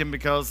sick and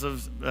because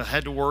of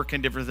had to work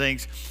and different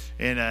things.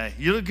 And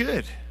you look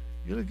good.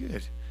 You look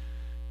good.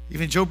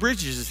 Even Joe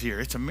Bridges is here.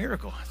 It's a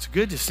miracle. It's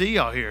good to see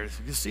y'all here. It's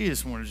good to see you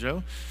this morning,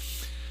 Joe.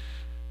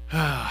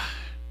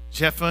 Did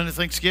you have fun at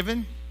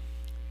Thanksgiving?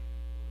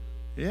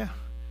 Yeah.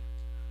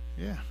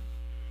 Yeah.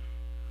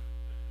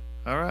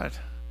 All right.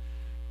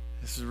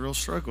 This is a real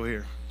struggle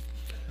here.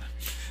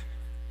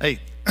 Hey,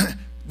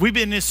 we've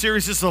been in this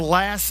series. This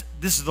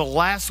is the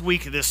last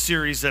week of this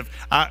series of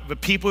the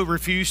people who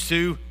refuse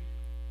to.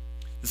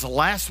 This is the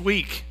last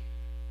week.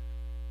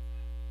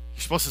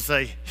 You're supposed to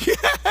say,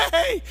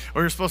 yay!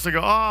 Or you're supposed to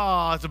go,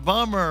 oh, it's a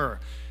bummer.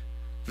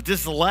 But this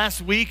is the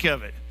last week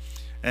of it.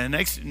 And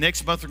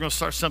next month we're going to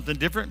start something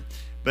different.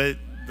 But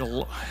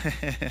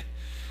it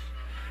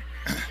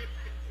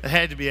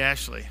had to be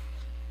Ashley.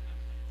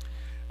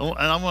 And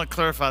I want to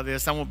clarify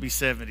this. I won't be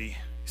 70.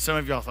 Some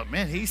of y'all thought,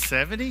 man, he's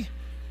 70?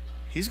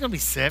 He's going to be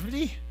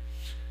 70?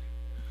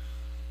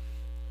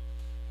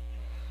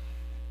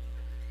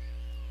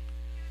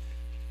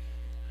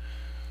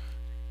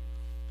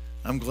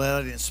 I'm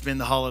glad I didn't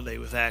spend the holiday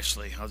with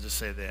Ashley. I'll just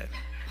say that.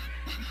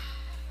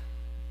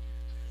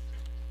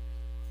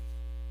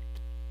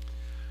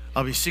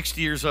 I'll be 60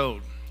 years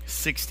old.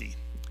 60.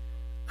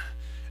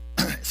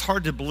 It's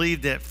hard to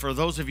believe that for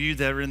those of you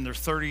that are in their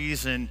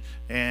 30s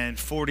and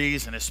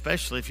 40s, and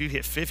especially if you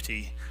hit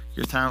 50,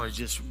 your time is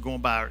just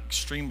going by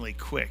extremely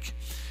quick.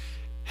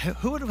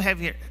 Who would have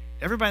here?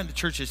 Everybody in the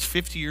church is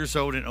 50 years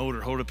old and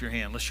older. Hold up your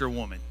hand, unless you're a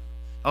woman.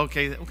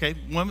 Okay.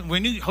 Women,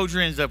 when you hold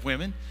your hands up,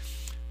 women.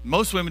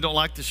 Most women don't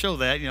like to show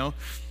that, you know.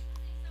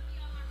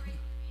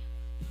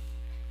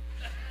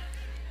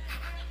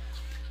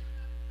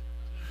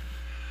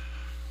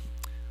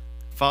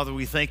 Father,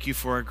 we thank you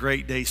for a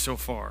great day so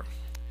far.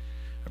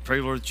 I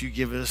pray, Lord, that you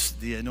give us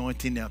the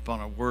anointing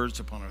upon our words,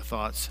 upon our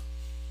thoughts.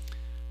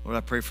 Lord,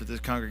 I pray for this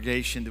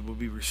congregation that will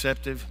be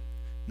receptive,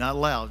 not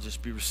loud,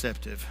 just be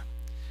receptive.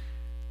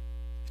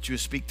 That you will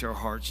speak to our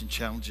hearts and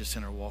challenge us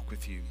in our walk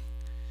with you.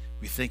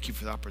 We thank you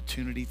for the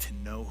opportunity to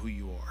know who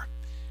you are.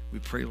 We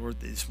pray, Lord,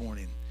 this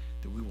morning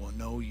that we will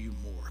know you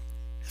more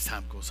as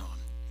time goes on.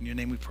 In your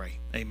name we pray.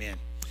 Amen.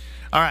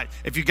 All right.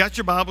 If you got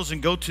your Bibles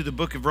and go to the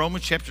book of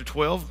Romans chapter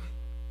 12.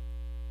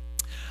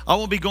 I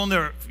won't be going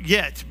there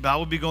yet, but I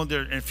will be going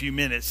there in a few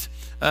minutes.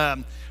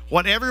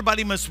 What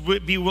everybody must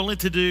be willing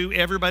to do,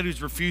 everybody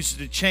who's refuses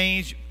to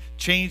change,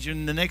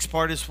 and the next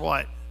part is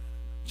what?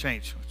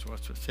 Change. That's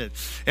what it said.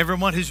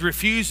 Everyone who's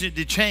refusing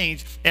to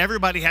change,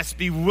 everybody has to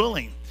be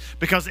willing.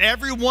 Because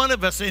every one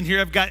of us in here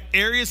have got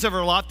areas of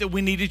our life that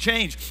we need to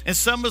change. And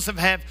some of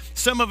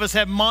us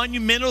have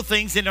monumental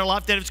things in our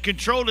life that have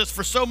controlled us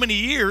for so many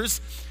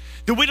years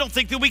that we don't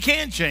think that we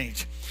can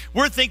change.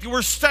 We're thinking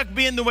we're stuck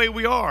being the way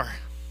we are.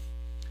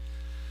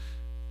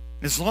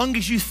 As long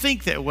as you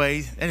think that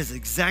way, that is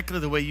exactly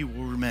the way you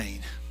will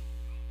remain.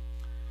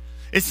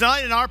 It's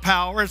not in our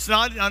power. It's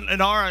not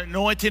in our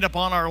anointing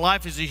upon our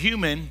life as a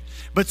human,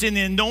 but it's in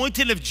the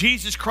anointing of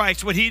Jesus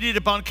Christ, what he did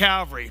upon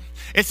Calvary.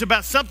 It's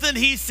about something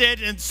he said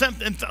and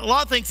a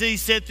lot of things that he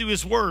said through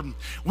his word.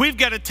 We've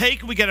got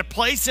to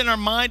place in our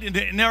mind and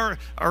in our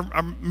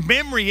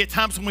memory at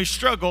times when we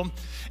struggle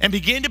and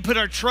begin to put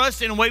our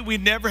trust in a way we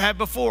never had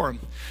before.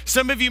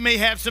 Some of you may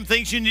have some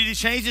things you need to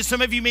change, and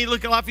some of you may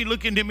look at life, you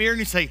look in the mirror and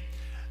you say,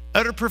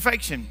 utter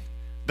perfection,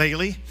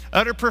 Bailey,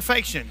 utter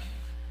perfection.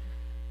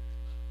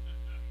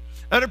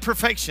 Utter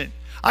perfection.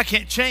 I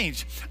can't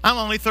change. I'm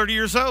only 30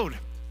 years old.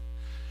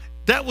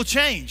 That will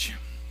change.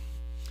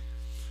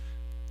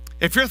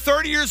 If you're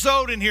 30 years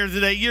old in here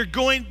today, you're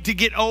going to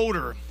get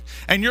older.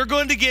 And you're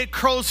going to get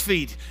crow's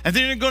feet. And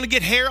then you're going to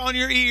get hair on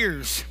your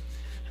ears.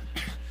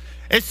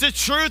 It's the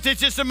truth. It's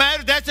just a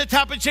matter. That's the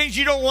type of change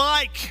you don't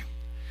like.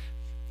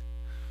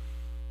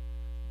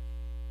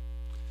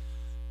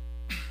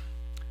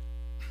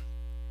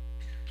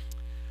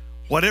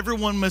 What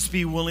everyone must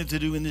be willing to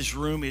do in this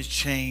room is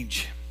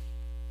change.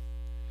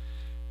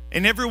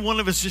 And every one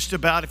of us just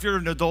about, if you're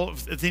an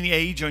adult at any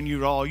age on you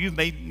at all, you've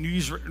made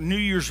New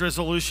Year's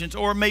resolutions,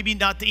 or maybe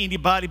not to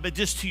anybody, but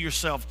just to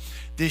yourself.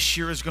 This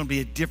year is going to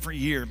be a different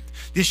year.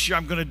 This year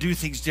I'm going to do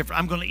things different.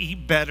 I'm going to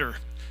eat better.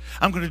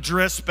 I'm going to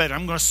dress better.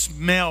 I'm going to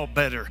smell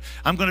better.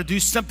 I'm going to do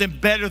something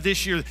better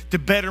this year to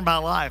better my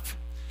life.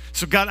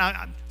 So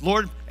God,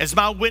 Lord, as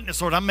my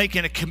witness, Lord, I'm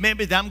making a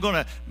commitment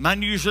that my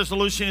New Year's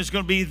resolution is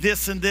going to be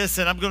this and this,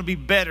 and I'm going to be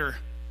better.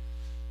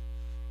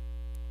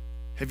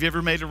 Have you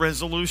ever made a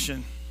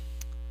resolution?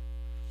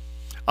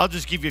 I'll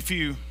just give you a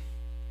few.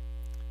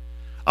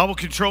 I will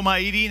control my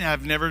eating. I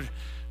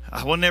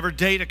will never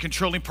date a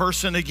controlling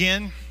person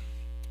again.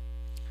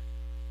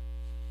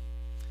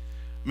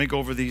 Let me go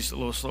over these a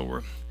little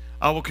slower.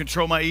 I will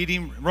control my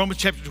eating. Romans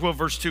chapter 12,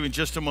 verse 2 in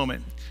just a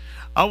moment.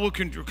 I will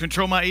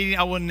control my eating.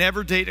 I will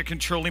never date a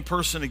controlling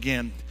person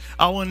again.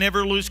 I will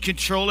never lose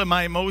control of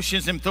my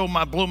emotions and blow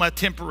my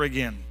temper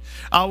again.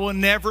 I will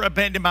never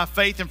abandon my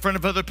faith in front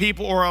of other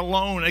people or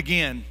alone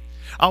again.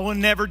 I will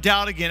never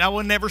doubt again. I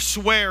will never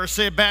swear or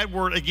say a bad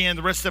word again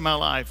the rest of my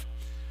life.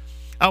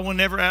 I will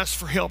never ask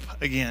for help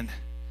again.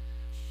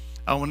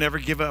 I will never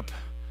give up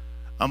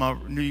on my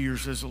New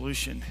Year's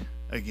resolution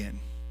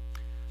again.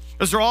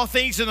 Those are all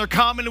things, and they're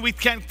common, and we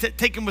can't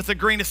take them with a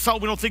grain of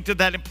salt. We don't think they're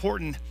that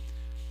important.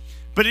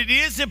 But it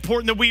is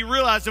important that we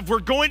realize if we're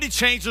going to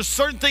change, there's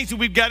certain things that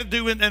we've got to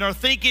do in our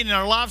thinking and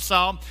our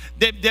lifestyle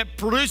that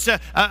produce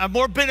a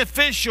more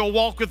beneficial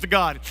walk with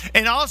God.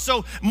 And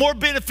also more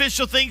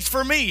beneficial things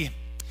for me.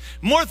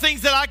 More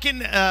things that I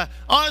can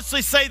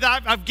honestly say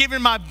that I've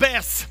given my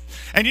best.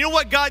 And you know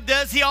what God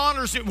does? He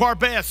honors our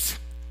best.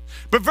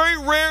 But very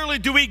rarely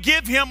do we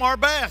give Him our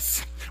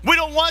best. We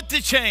don't want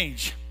to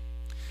change.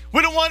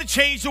 We don't want to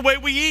change the way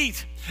we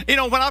eat. You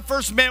know, when I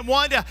first met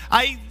Wanda,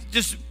 I ate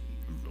just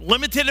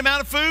limited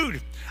amount of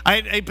food.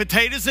 I ate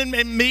potatoes and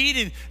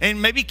meat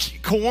and maybe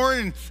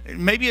corn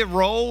and maybe a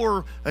roll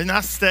or a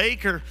nice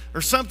steak or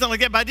something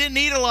like that. But I didn't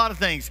eat a lot of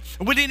things.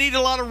 We didn't eat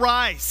a lot of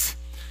rice.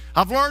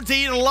 I've learned to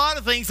eat a lot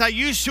of things I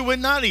used to would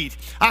not eat.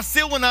 I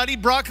still will not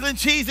eat broccoli and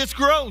cheese. It's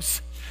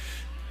gross.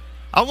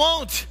 I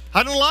won't.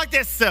 I don't like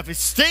that stuff. It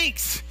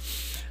stinks.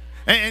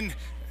 And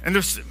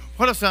there's,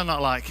 what else do I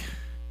not like?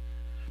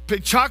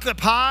 Chocolate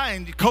pie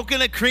and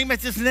coconut cream,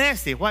 that's just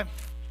nasty. What?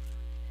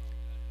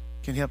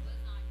 Can you help?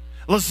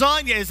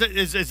 Lasagna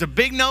is a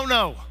big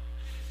no-no.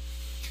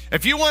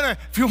 If you want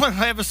to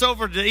have us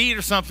over to eat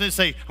or something and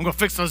say, I'm going to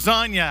fix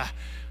lasagna,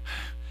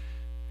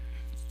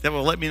 that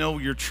will let me know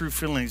your true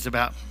feelings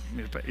about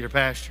your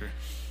pastor.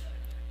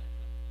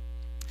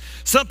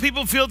 Some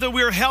people feel that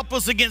we are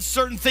helpless against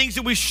certain things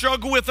that we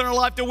struggle with in our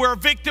life, that we're a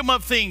victim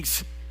of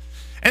things.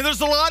 And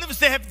there's a lot of us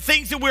that have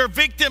things that we're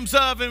victims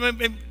of,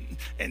 and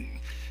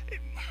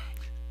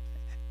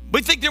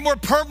we think they're more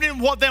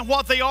permanent than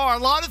what they are. A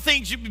lot of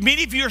things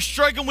many of you are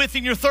struggling with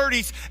in your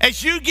 30s.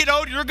 As you get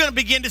older, you're going to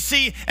begin to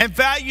see and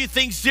value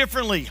things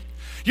differently.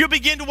 You'll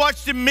begin to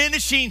watch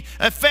diminishing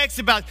effects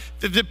about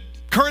the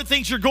current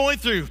things you're going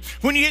through.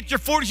 When you hit your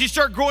 40s, you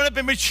start growing up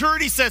and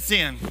maturity sets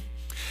in.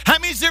 How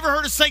many has ever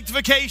heard of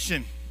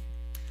sanctification?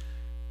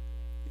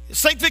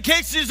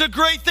 Sanctification is a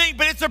great thing,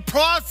 but it's a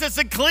process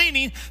of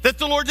cleaning that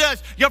the Lord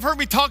does. Y'all have heard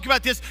me talk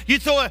about this. You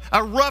throw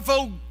a rough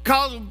old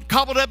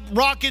cobbled up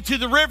rock into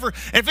the river.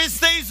 If it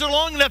stays there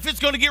long enough, it's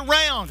going to get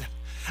round.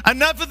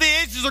 Enough of the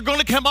edges are going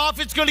to come off.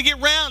 It's going to get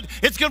round.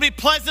 It's going to be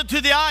pleasant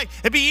to the eye.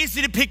 It'd be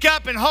easy to pick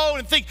up and hold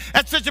and think,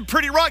 that's such a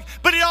pretty rock.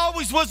 But it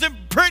always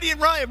wasn't pretty and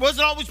right. It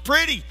wasn't always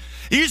pretty.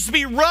 It used to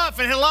be rough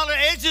and had a lot of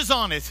edges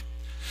on it.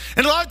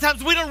 And a lot of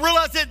times we don't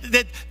realize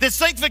that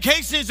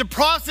sanctification is a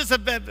process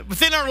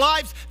within our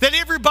lives that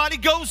everybody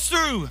goes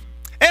through.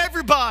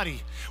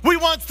 Everybody. We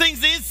want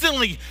things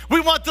instantly. We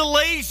want the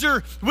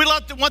laser. We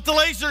want the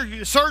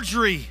laser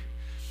surgery.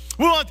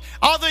 We want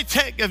all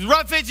the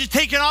rough edges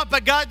taken off by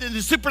God and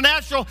the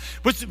supernatural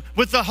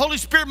with the Holy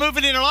Spirit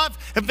moving in our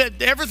life. And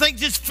everything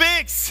just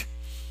fixed.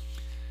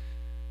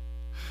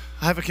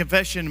 I have a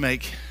confession to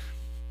make.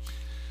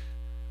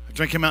 I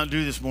drank a Mountain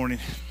Dew this morning.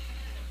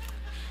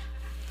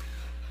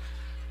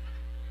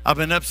 I've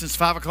been up since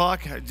 5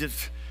 o'clock.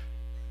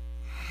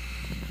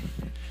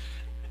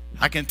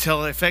 I can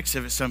tell the effects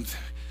of it.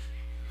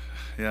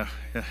 Yeah,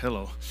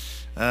 hello.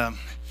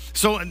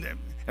 So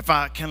if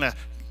I kind of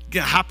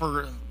get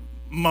hyper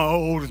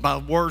mode with my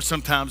words,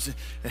 sometimes it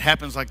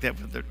happens like that.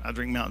 I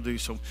drink Mountain Dew.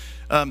 So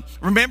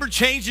remember,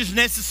 change is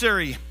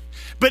necessary,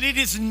 but it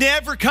is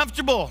never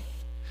comfortable.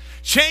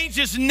 Change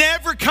is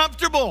never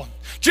comfortable.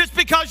 Just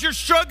because you're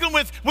struggling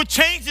with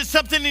change in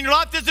something in your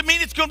life doesn't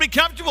mean it's going to be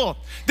comfortable.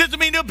 Doesn't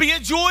mean it'll be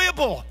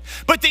enjoyable.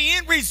 But the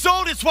end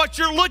result is what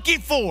you're looking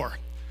for.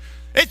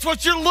 It's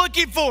what you're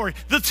looking for.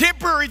 The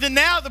temporary, the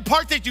now, the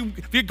part that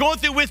you're going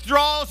through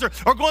withdrawals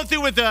or going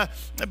through with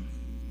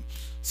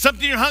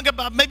something you're hung up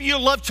about. Maybe you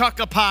love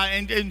chocolate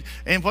pie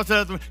and what's the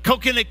other one?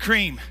 Coconut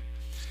cream.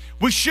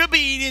 We should be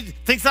eating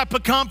things like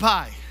pecan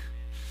pie.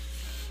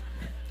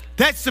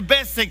 That's the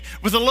best thing,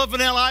 with a little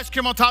vanilla ice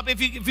cream on top, if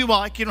you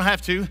like. You don't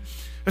have to.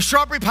 A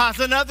strawberry pie is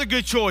another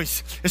good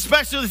choice,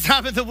 especially the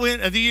time of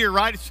the year,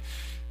 right?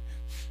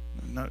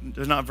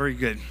 They're not very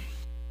good.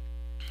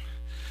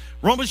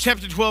 Romans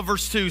chapter 12,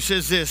 verse 2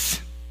 says this,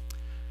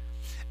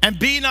 and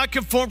be not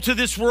conformed to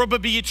this world,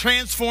 but be ye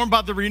transformed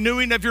by the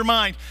renewing of your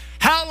mind.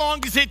 How long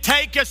does it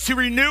take us to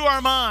renew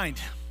our mind?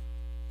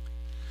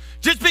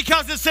 Just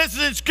because it says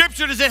it in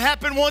Scripture, does it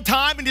happen one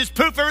time and just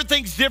poof,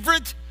 everything's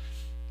different?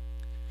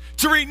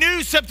 To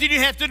renew something, you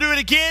have to do it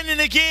again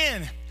and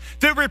again.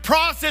 The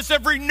process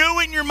of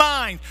renewing your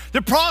mind,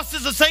 the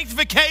process of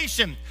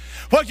sanctification.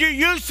 What you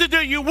used to do,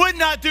 you would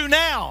not do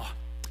now.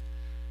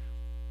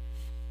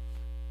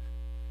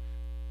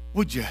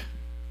 Would you?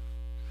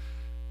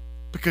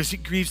 Because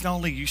it grieves not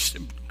only you,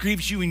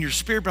 grieves you in your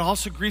spirit, but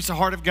also grieves the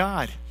heart of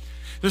God.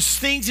 There's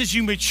things as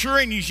you mature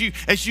and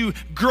as you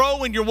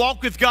grow in your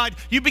walk with God,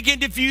 you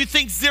begin to view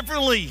things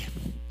differently.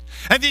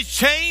 And this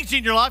change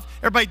in your life,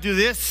 everybody do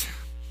this.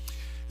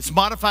 It's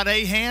modified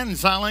A hand in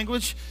sign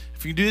language.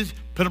 If you do this,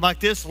 put it like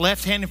this,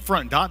 left hand in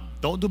front.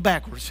 Don't do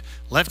backwards.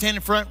 Left hand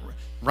in front,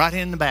 right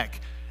hand in the back.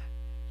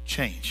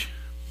 Change.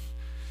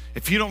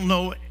 If you don't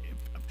know,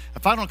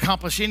 if I don't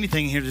accomplish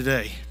anything here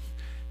today,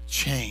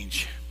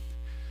 change.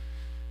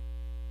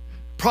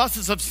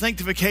 Process of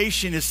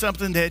sanctification is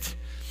something that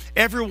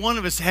every one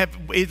of us have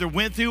either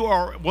went through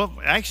or, well,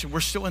 actually, we're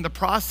still in the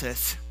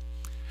process.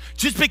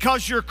 Just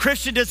because you're a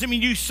Christian doesn't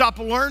mean you stop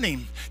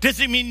learning.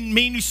 Doesn't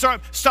mean you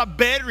stop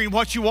bettering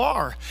what you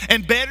are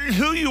and bettering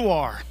who you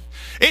are.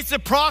 It's a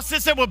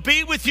process that will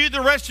be with you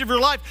the rest of your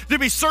life.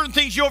 There'll be certain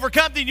things you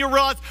overcome, then you'll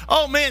realize,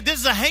 oh man, this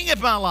is a hang-up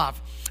in my life.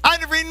 I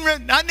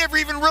never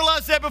even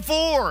realized that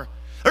before.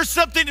 There's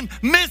something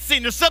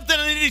missing. There's something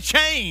I need to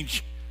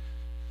change.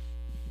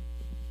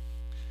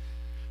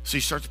 So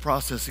you start the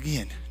process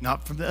again,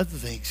 not from the other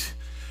things,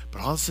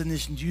 but all of a sudden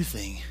this new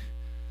thing,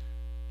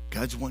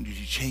 God's wanting you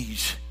to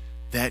change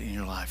that in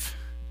your life.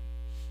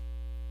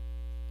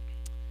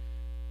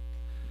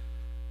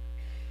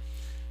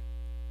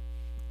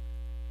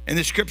 In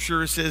the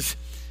scripture it says,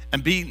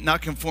 and be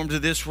not conformed to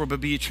this world,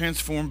 but be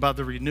transformed by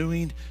the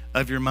renewing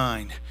of your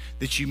mind,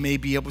 that you may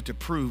be able to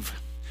prove.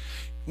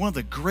 One of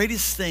the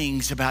greatest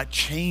things about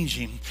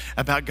changing,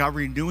 about God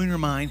renewing your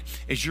mind,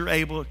 is you're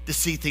able to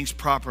see things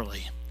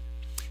properly.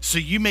 So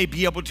you may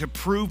be able to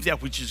prove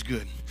that which is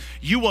good.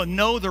 You will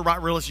know the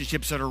right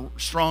relationships that are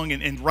strong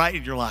and right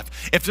in your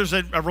life. If there's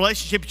a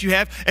relationship that you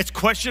have that's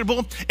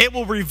questionable, it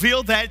will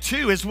reveal that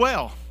too as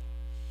well.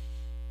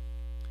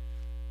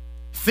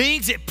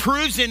 Things it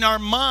proves in our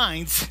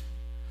minds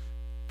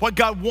what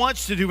God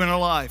wants to do in our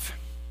life.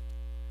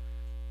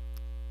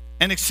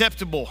 And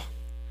acceptable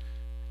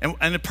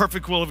and the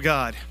perfect will of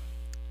God.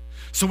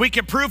 So we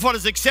can prove what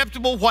is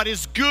acceptable, what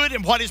is good,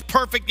 and what is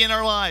perfect in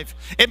our life.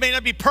 It may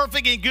not be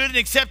perfect and good and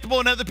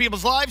acceptable in other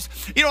people's lives.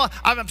 You know,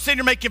 I'm sitting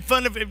here making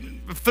fun of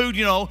food,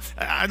 you know.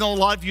 I know a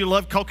lot of you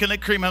love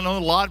coconut cream. I know a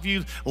lot of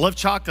you love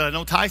chocolate. I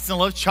know Tyson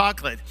loves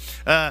chocolate.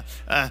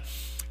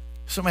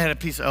 Somebody had a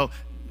piece of,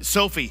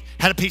 Sophie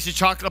had a piece of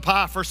chocolate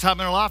pie first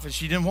time in her life, and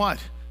she didn't what?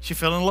 She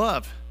fell in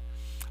love.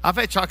 I've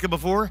had chocolate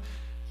before.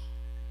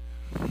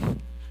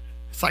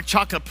 It's like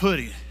chocolate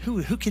pudding.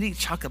 Who can eat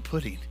chocolate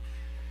pudding?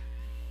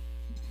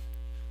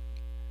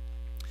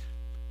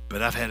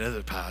 But I've had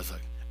other pies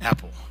like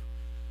apple,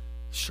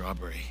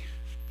 strawberry.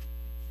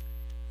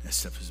 That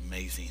stuff is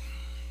amazing.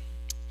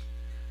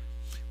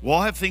 We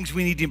all have things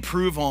we need to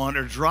improve on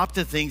or drop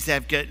the things that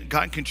have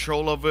gotten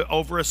control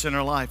over us in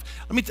our life.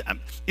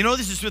 You know,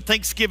 this is the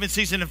Thanksgiving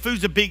season, and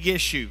food's a big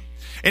issue.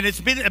 And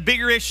it's been a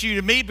bigger issue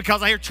to me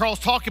because I hear Charles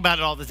talk about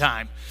it all the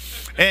time.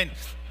 And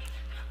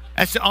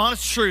that's the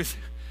honest truth.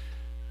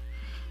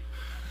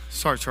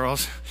 Sorry,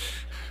 Charles.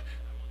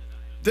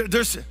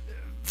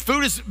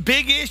 Food is a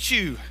big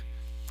issue.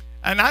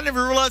 And I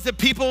never realized that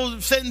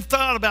people sat and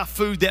thought about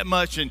food that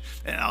much. And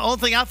the only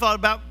thing I thought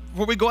about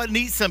where we go out and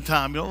eat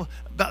sometime, you know,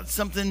 about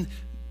something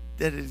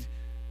that is.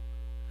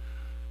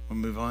 We'll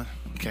move on.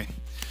 Okay.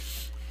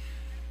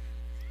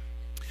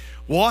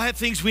 We all have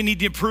things we need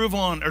to improve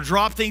on or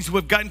drop things that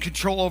have gotten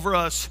control over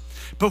us.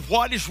 But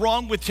what is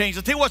wrong with change?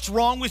 I'll tell you what's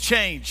wrong with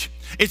change.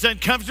 It's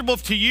uncomfortable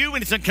to you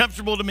and it's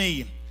uncomfortable to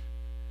me.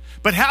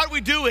 But how do we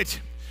do it?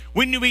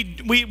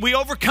 We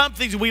overcome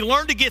things and we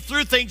learn to get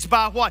through things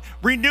by what?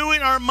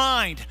 Renewing our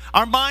mind,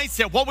 our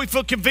mindset, what we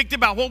feel convicted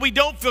about, what we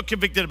don't feel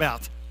convicted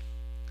about.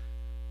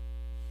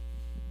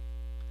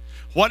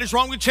 What is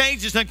wrong with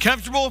change? It's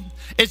uncomfortable,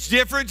 it's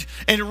different,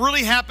 and it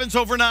really happens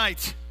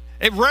overnight.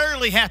 It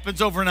rarely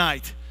happens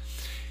overnight.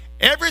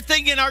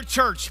 Everything in our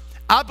church,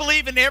 I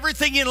believe in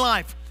everything in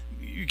life.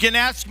 You can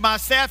ask my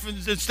staff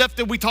and stuff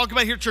that we talk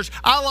about here at church.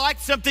 I like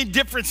something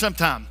different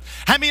sometime.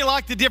 How many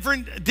like the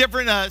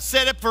different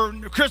setup for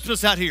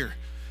Christmas out here?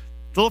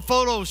 The little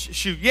photo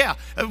shoot. Yeah,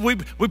 we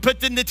put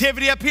the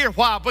nativity up here.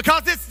 Why?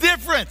 Because it's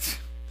different.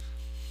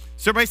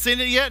 Has everybody seen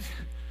it yet?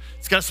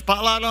 It's got a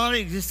spotlight on it.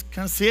 You just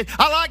kind of see it.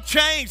 I like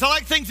change. I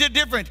like things that are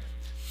different.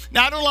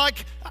 Now, I don't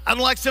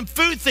like some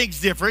food things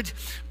different,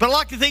 but I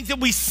like the things that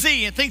we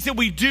see and things that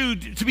we do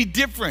to be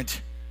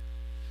different.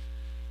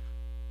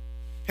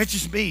 That's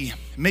just me.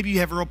 Maybe you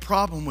have a real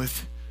problem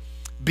with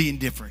being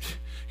different.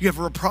 You have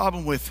a real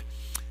problem with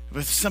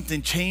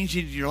something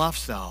changing in your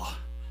lifestyle.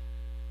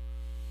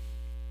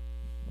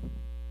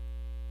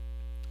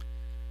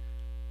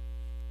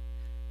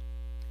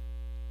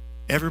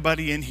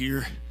 Everybody in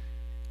here,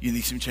 you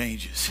need some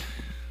changes.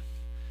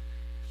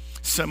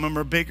 Some of them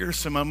are bigger,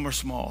 some of them are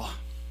small.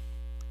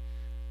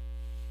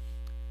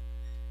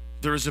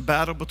 There is a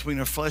battle between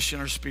our flesh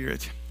and our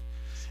spirit.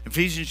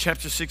 Ephesians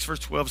chapter 6, verse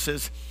 12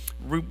 says,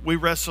 we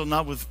wrestle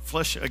not with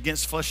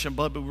against flesh and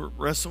blood, but we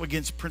wrestle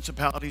against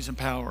principalities and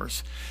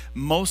powers.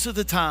 Most of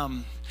the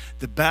time,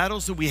 the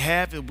battles that we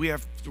have that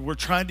we're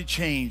trying to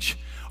change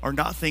are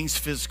not things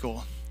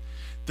physical.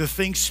 the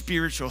things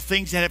spiritual,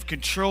 things that have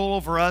control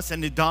over us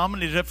and that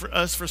dominated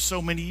us for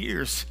so many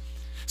years.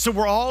 So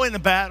we're all in a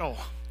battle.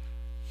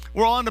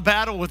 We're all in a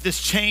battle with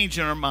this change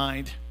in our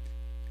mind.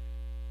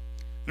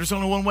 There's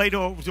only one way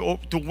to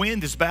win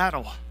this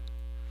battle.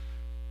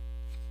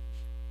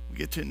 We'll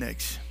get to it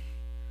next.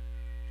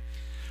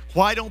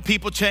 Why don't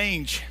people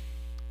change?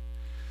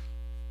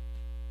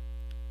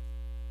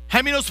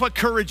 How many knows what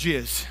courage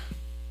is?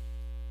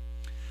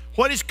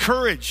 What is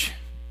courage?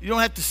 You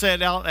don't have to say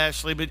it out,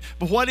 Ashley, but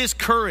what is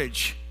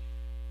courage?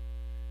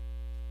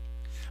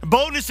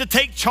 Boldness to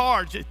take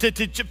charge, to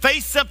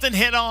face something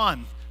head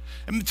on,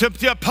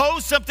 to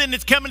oppose something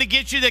that's coming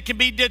against you that can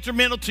be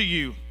detrimental to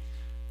you.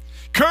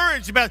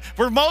 Courage, about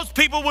where most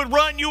people would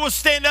run, you will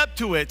stand up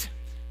to it.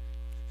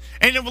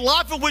 And in the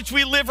life in which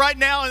we live right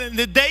now, and in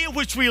the day in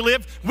which we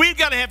live, we've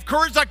got to have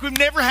courage like we've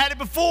never had it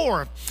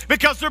before.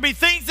 Because there'll be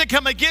things that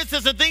come against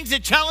us and things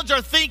that challenge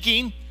our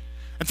thinking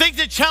and things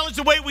that challenge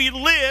the way we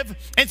live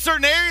in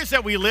certain areas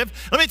that we live.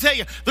 Let me tell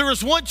you, there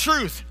is one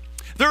truth.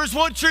 There is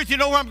one truth. You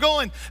know where I'm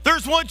going?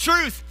 There's one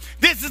truth.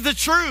 This is the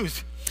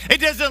truth. It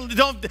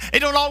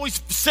don't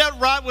always set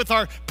right with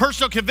our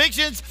personal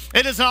convictions.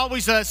 It doesn't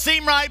always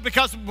seem right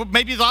because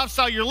maybe the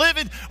lifestyle you're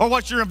living or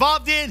what you're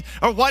involved in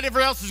or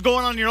whatever else is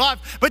going on in your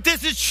life. But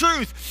this is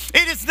truth.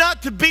 It is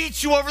not to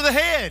beat you over the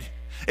head.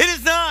 It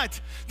is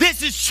not.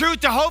 This is truth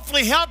to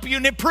hopefully help you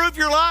and improve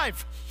your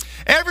life.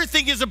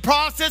 Everything is a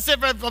process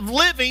of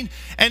living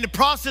and the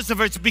process of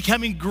it's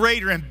becoming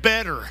greater and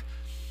better.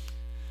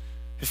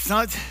 It's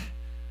not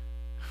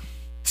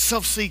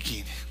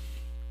self-seeking.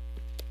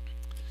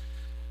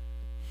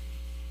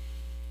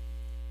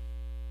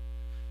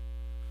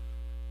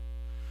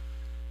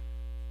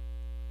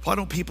 Why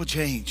don't people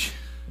change?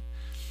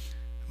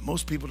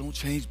 Most people don't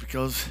change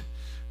because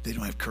they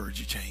don't have courage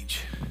to change.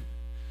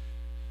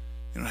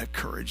 They don't have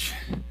courage.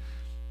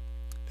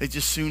 They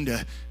just soon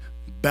to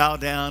bow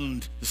down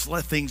and just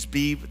let things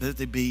be that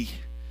they be.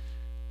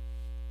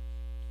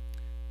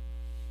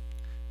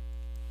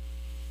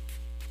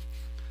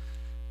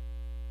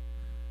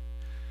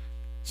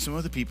 Some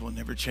other people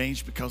never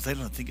change because they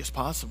don't think it's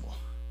possible.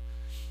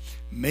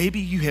 Maybe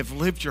you have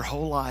lived your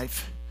whole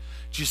life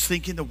just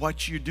thinking that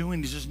what you're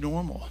doing is just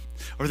normal.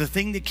 Or the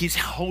thing that keeps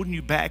holding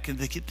you back and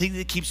the thing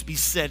that keeps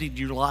besetting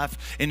your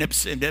life and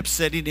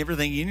upsetting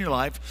everything in your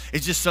life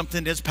is just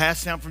something that's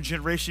passed down from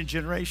generation to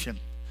generation.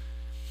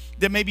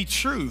 That may be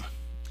true,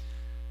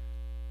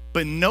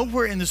 but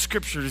nowhere in the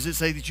scripture does it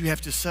say that you have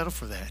to settle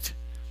for that.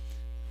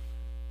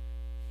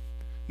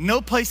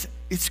 No place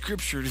in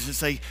scripture does it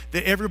say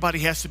that everybody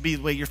has to be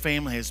the way your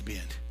family has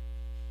been,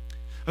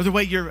 or the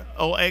way your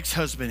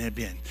ex-husband had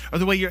been, or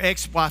the way your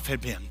ex-wife had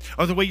been,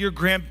 or the way your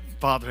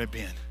grandfather had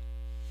been.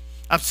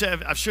 I've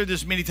shared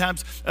this many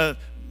times.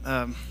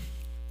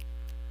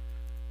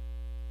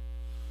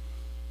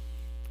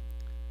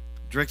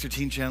 Director of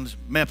Teen Challenge,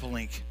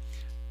 Mepalink.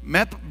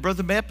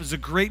 Brother Mep is a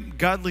great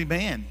godly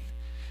man,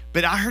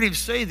 but I heard him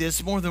say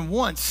this more than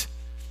once.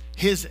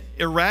 His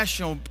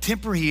irrational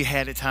temper he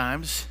had at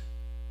times,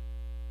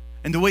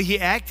 and the way he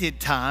acted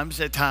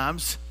at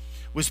times,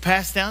 was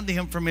passed down to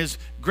him from his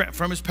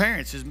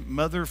parents, his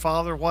mother,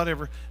 father,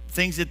 whatever,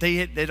 things that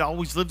they'd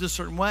always lived a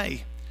certain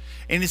way.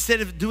 And instead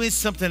of doing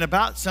something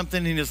about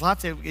something in his life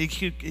that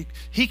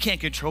he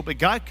can't control, but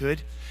God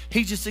could,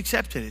 he just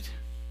accepted it.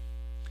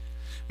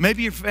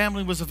 Maybe your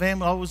family was a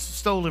family that always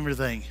stole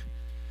everything.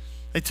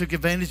 They took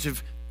advantage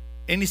of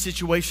any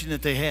situation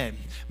that they had.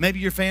 Maybe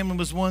your family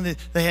was one that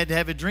they had to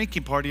have a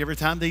drinking party every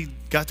time they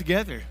got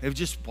together. It was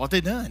just what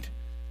they done.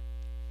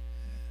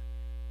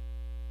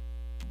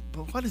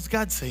 But what is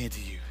God saying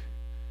to you?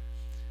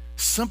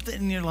 Something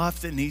in your life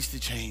that needs to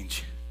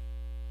change.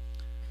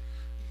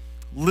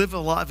 Live a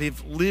life.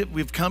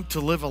 We've come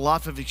to live a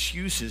life of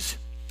excuses.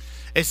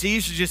 It's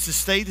easier just to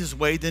stay this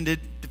way than to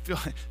feel,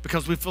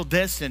 because we feel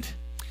destined.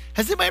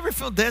 Has anybody ever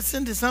felt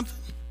destined to something?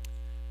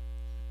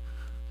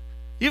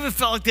 You ever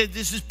felt like that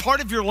this is part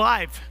of your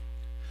life?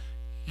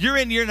 You're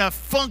in a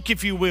funk,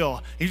 if you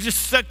will. You're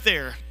just stuck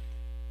there.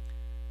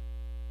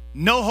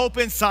 No hope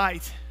in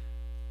sight.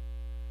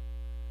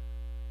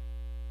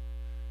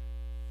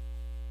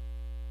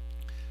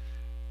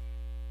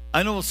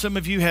 I know some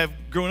of you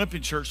have grown up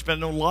in church, but I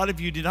know a lot of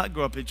you did not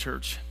grow up in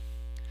church.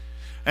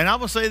 And I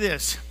will say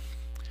this.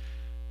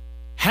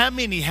 How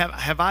many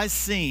have I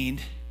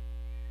seen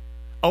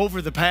over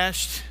the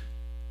past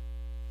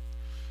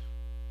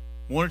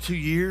 1 or 2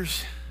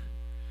 years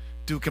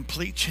do a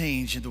complete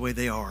change in the way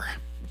they are?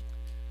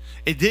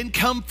 It didn't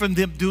come from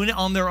them doing it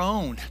on their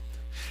own,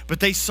 but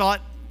they sought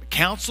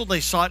counsel,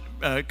 they sought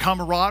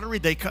camaraderie,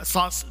 they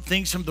sought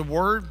things from the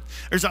Word.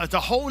 There's a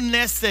whole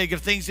nest egg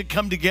of things that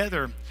come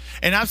together.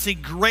 And I've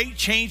seen great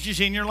changes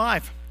in your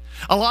life.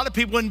 A lot of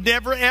people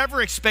never,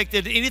 ever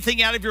expected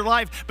anything out of your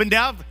life, but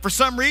now, for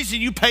some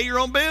reason, you pay your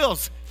own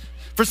bills.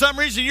 For some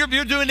reason, you're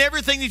doing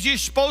everything that you're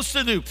supposed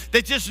to do.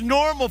 That's just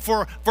normal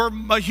for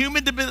a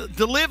human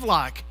to live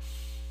like.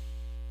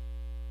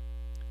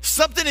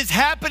 Something has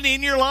happened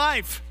in your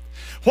life.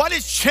 What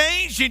has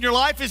changed in your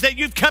life is that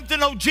you've come to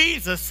know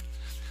Jesus.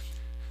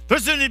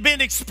 There's been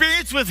an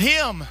experience with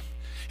him.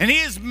 And he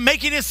is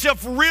making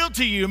himself real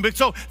to you. And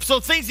so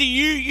things that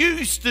you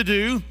used to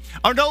do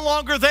are no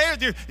longer there.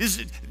 There's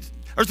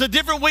a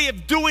different way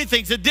of doing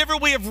things, a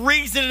different way of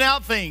reasoning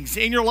out things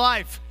in your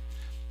life.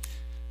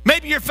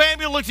 Maybe your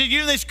family looks at you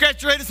and they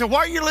scratch your head and say,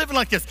 why are you living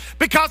like this?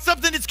 Because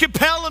something is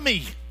compelling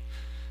me.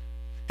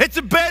 It's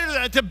to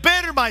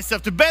better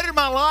myself, to better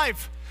my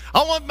life.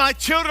 I want my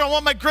children, I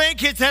want my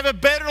grandkids to have a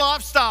better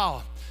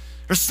lifestyle.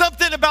 There's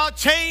something about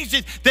change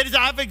that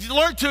I've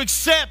learned to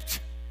accept.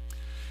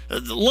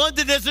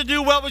 London doesn't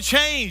do well with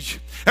change.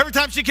 Every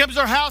time she comes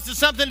to our house and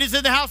something is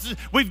in the house,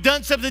 we've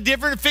done something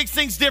different and fixed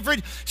things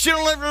different. She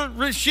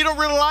don't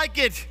really like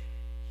it.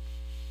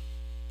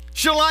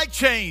 She don't like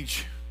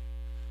change.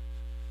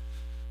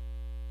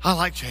 I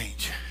like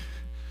change.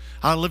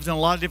 I lived in a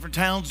lot of different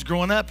towns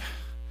growing up.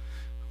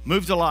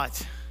 Moved a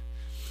lot.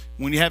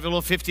 When you have a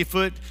little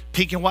 50-foot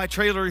pink and white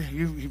trailer,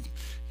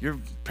 your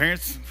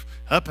parents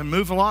up and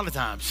move a lot of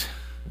times.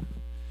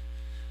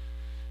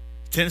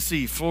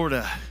 Tennessee,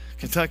 Florida,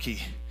 Kentucky,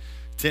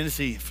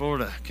 Tennessee,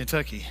 Florida,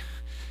 Kentucky,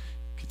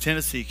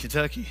 Tennessee,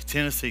 Kentucky,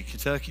 Tennessee,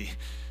 Kentucky,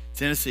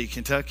 Tennessee,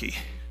 Kentucky.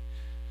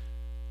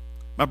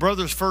 My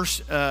brother's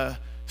first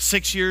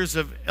 6 years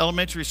of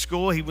elementary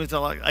school, he went to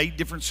like 8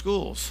 different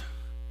schools.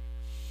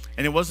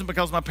 And it wasn't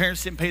because my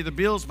parents didn't pay the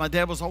bills. My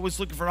dad was always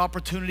looking for an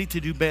opportunity to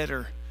do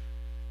better.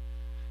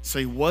 So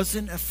he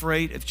wasn't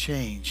afraid of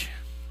change.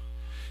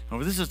 Now,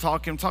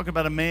 I'm talking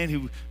about a man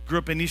who grew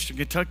up in eastern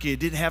Kentucky and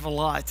didn't have a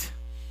lot.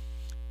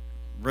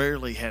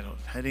 Rarely had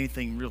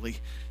anything really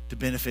to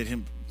benefit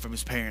him from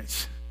his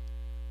parents.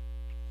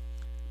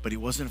 But he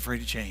wasn't afraid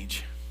to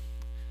change.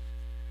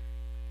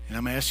 And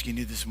I'm asking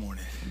you this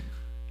morning,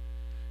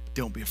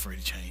 don't be afraid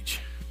to change.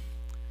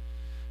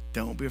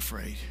 Don't be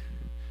afraid.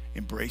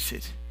 Embrace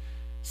it.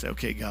 Say,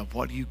 okay, God,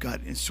 what do you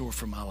got in store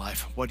for my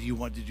life? What do you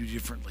want to do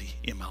differently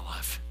in my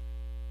life?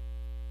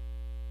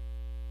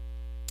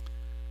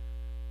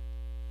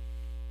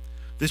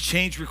 This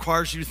change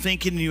requires you to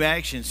think in new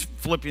actions.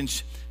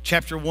 Philippians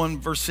chapter 1,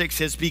 verse 6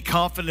 says, be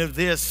confident of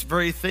this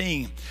very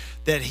thing,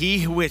 that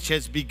he which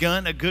has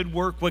begun a good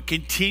work will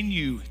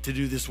continue to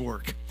do this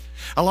work.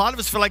 A lot of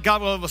us feel like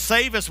God will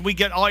save us. We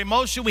get all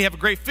emotion. We have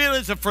great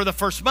feelings for the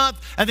first month.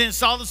 And then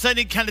all of a sudden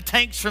it kind of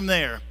tanks from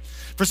there.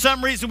 For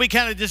some reason, we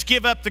kind of just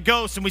give up the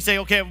ghost and we say,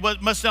 okay, well,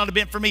 it must not have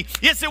been for me.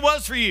 Yes, it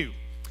was for you.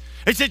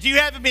 It's that you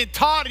haven't been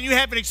taught and you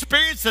haven't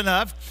experienced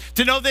enough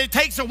to know that it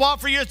takes a while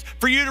for you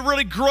to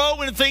really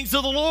grow in the things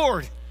of the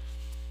Lord.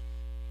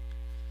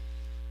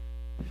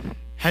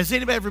 Has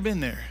anybody ever been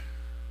there?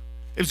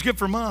 It was good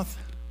for a month.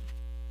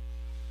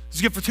 It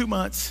was good for 2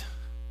 months.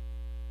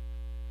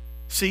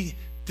 See,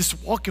 this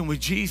walking with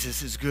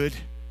Jesus is good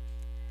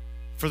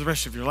for the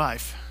rest of your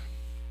life.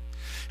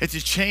 It's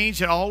a change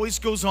that always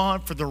goes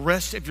on for the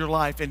rest of your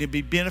life, and it'd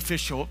be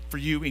beneficial for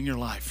you in your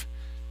life.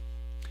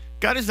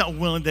 God is not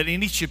willing that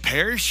any should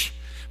perish,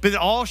 but that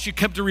all should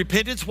come to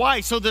repentance.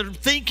 Why? So that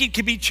thinking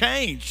can be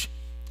changed.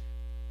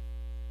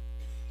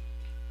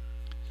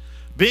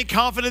 Being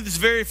confident of this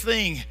very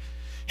thing.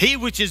 He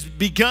which has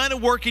begun a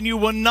work in you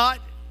will not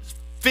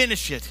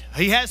finish it.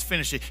 He has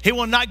finished it. He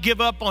will not give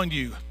up on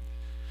you.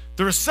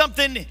 There is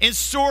something in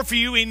store for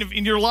you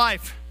in your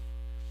life.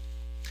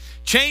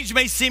 Change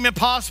may seem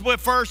impossible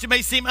at first. It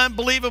may seem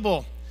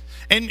unbelievable.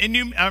 And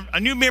a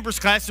new members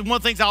class, and one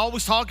of the things I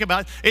always talk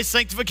about is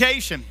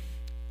sanctification.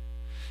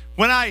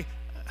 When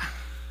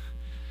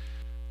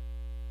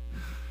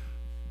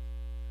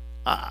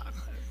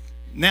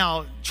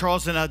now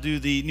Charles and I do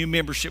the new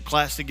membership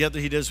class together.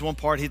 He does one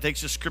part. He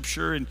takes the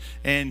scripture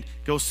and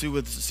goes through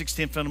with the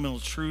 16 fundamental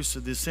truths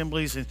of the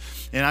assemblies.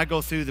 And I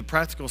go through the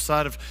practical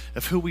side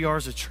of who we are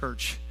as a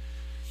church.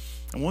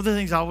 And one of the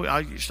things I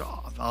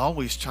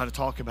always try to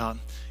talk about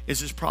is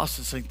this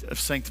process of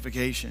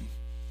sanctification.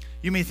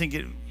 You may think,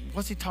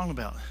 what's he talking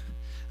about?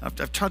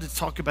 I've tried to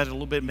talk about it a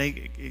little bit,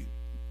 make it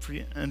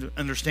pretty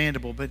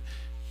understandable. But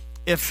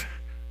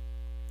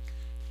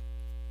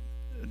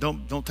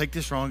don't take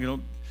this wrong. You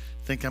don't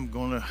think I'm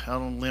going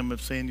out on a limb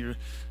of saying you're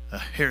a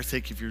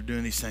heretic if you're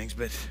doing these things.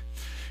 But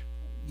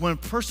when a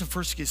person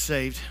first gets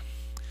saved,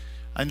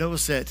 I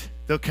notice that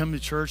they'll come to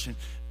church and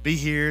be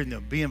here and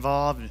they'll be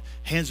involved and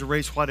hands are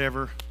raised,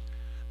 whatever.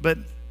 But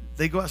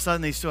they go outside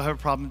and they still have a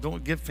problem.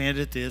 Don't get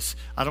offended at this.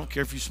 I don't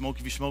care if you smoke.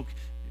 If you smoke,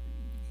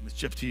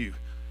 it's up to you.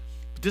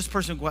 But this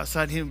person will go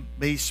outside, he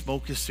may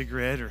smoke a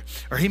cigarette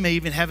or he may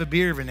even have a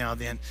beer every now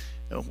and then.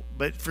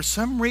 But for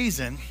some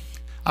reason,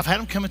 I've had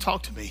them come and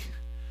talk to me.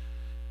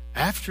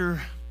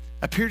 After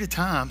a period of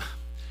time,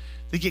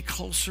 they get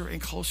closer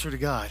and closer to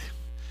God.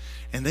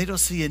 And they don't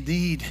see a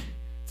need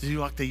to do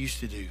like they used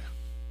to do.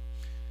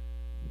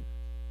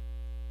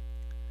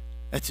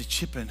 That's a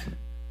chipping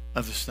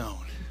of the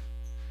stone.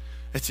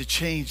 It's a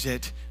change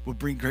that will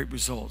bring great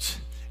results.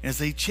 And as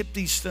they chip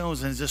these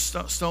stones and as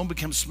the stone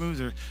becomes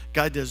smoother,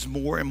 God does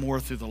more and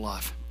more through the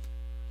life.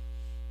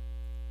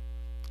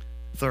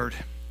 Third,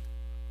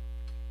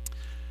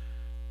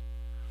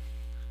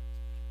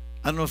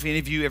 I don't know if any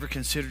of you ever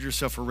considered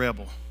yourself a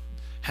rebel.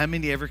 How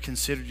many ever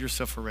considered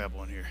yourself a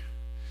rebel in here?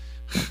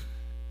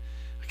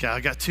 Okay, I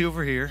got 2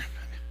 over here.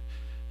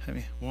 I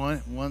mean,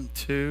 1,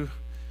 2.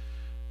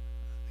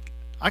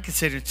 I can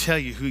sit here and tell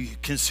you who you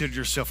consider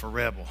yourself a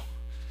rebel.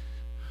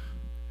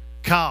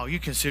 Kyle, you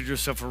consider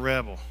yourself a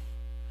rebel.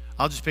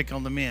 I'll just pick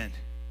on the men.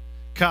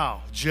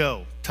 Kyle,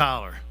 Joe,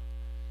 Tyler.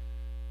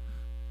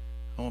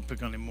 I won't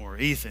pick on any more.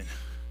 Ethan.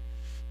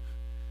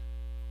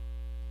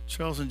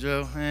 Charles and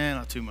Joe,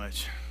 not too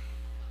much.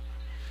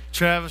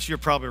 Travis, you're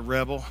probably a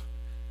rebel.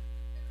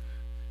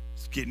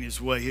 He's getting his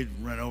way, he'd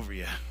run over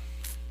you.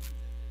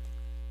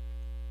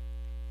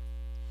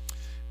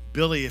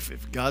 Billy,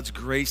 if God's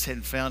grace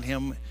hadn't found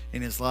him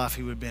in his life,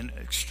 he would have been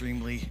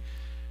extreme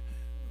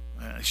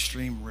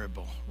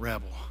rebel.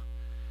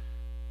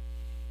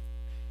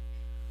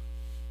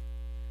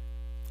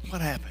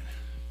 What happened?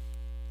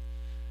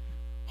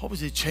 What was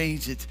the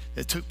change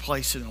that took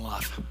place in their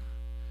life?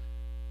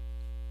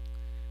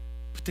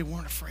 But they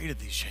weren't afraid of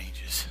these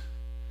changes.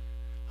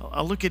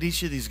 I look at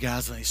each of these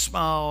guys and they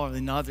smile or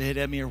they nod their head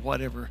at me or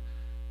whatever.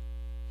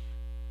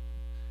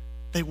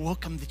 They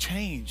welcomed the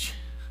change.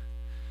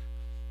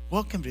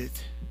 Welcomed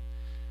it.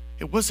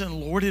 It wasn't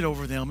lorded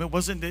over them. It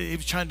wasn't that he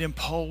was trying to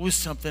impose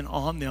something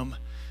on them.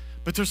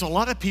 But there's a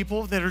lot of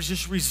people that are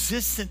just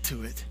resistant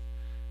to it.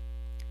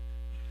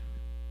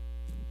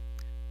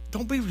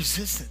 Don't be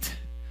resistant.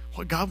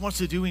 What God wants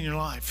to do in your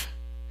life.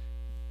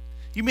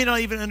 You may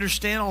not even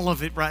understand all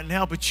of it right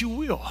now, but you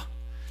will.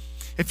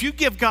 If you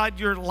give God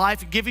your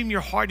life and give him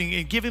your heart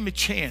and give him a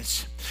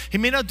chance, he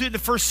may not do it in the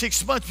first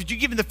 6 months, but you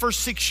give him the first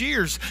 6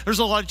 years, there's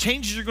a lot of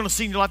changes you're going to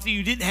see in your life that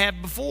you didn't have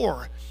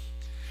before.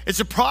 It's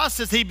a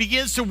process that he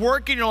begins to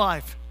work in your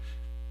life.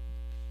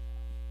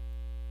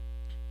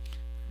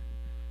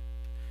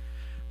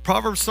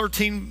 Proverbs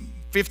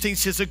 13:15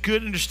 says, a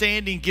good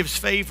understanding gives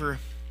favor,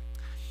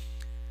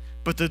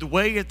 but the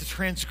way of the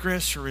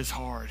transgressor is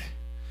hard.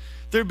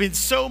 There have been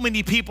so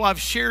many people I've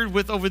shared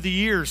with over the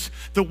years.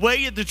 The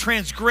way of the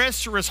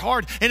transgressor is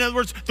hard. In other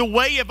words, the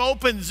way of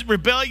open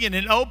rebellion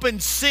and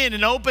open sin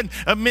and open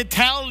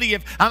mentality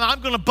of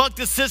I'm going to buck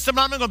the system.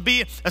 I'm not going to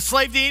be a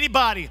slave to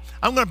anybody.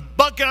 I'm going to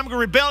buck it. I'm going to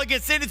rebel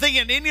against anything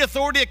and any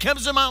authority that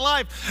comes in my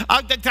life.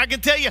 I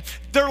can tell you,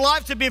 their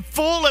lives have been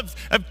full of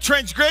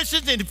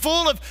transgressions and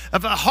full of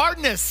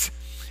hardness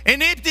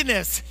and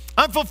emptiness,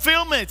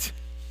 unfulfillment.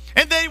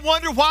 And they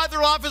wonder why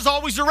their life is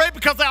always arrayed,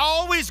 because they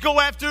always go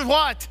after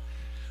what?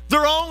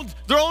 Their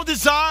own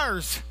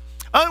desires,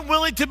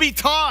 unwilling to be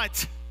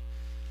taught.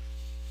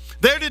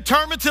 They're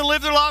determined to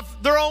live their life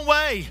their own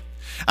way.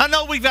 I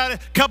know we've got a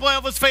couple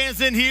of Elvis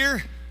fans in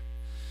here.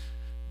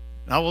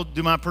 I will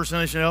do my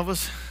impersonation of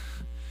Elvis.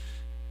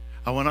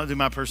 I will not do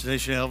my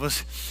impersonation of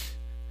Elvis.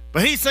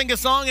 But he sang a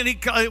song and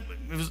it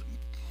was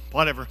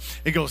whatever.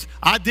 It goes,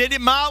 I did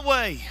it my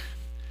way.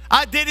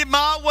 I did it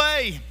my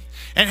way.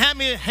 And how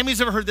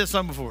many's ever heard this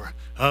song before?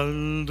 I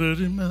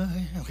did it my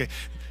way. Okay.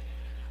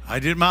 I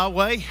did it my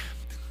way.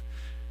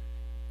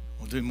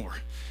 We'll do more.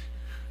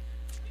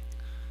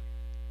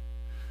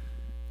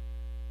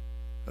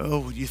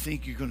 Oh, you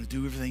think you're going to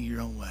do everything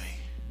your own way.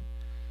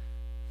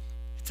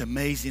 It's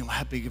amazing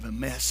how big of a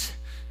mess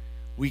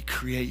we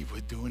create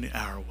with doing it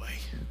our way.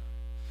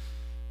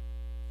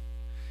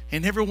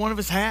 And every one of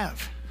us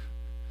have.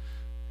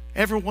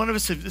 Every one of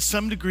us, to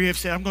some degree, have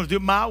said, I'm going to do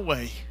it my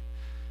way.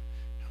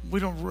 We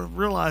don't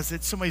realize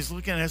that somebody's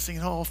looking at us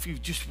thinking, oh, if you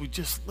would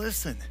just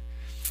listen.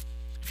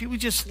 If you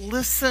would just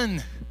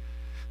listen.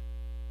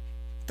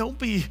 Don't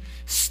be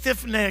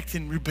stiff-necked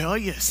and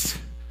rebellious.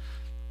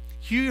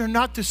 You are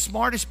not the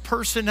smartest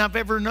person I've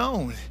ever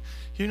known.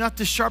 You're not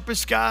the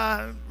sharpest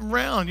guy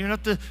around. You're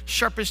not the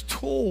sharpest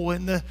tool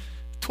in the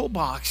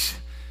toolbox.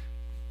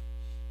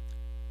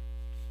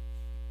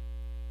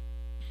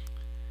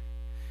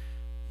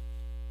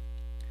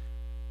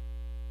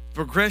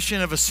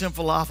 Progression of a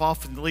sinful life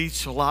often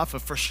leads to a life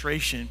of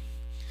frustration.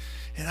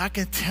 And I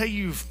can tell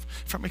you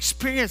from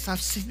experience,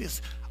 I've seen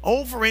this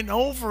over and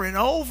over and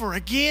over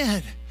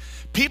again.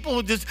 People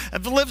who just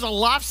have lived a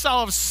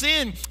lifestyle of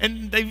sin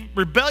and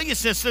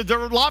rebelliousness.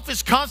 Their life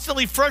is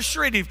constantly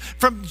frustrated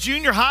from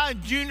junior high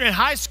and junior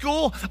high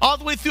school all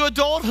the way through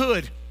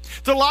adulthood.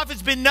 Their life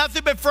has been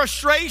nothing but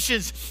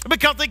frustrations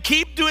because they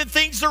keep doing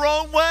things their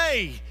own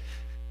way.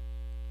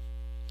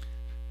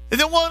 They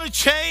don't want to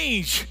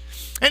change.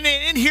 And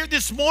in here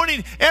this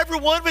morning, every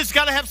one of us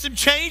got to have some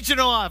change in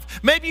our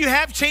life. Maybe you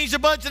have changed a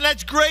bunch, and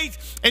that's great.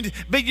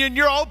 But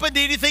you're open to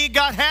anything that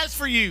God has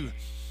for you.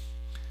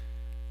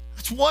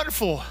 That's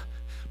wonderful.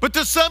 But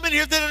there's some in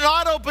here that are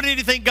not open to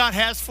anything God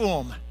has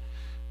for them.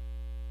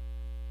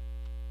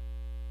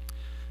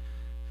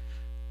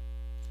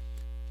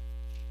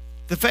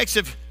 The effects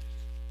of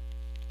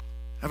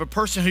a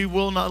person who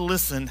will not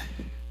listen.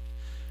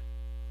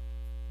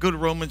 Go to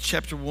Romans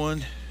chapter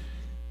 1.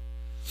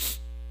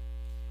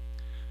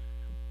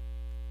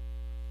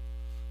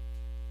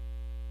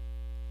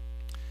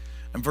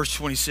 And verse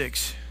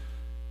 26.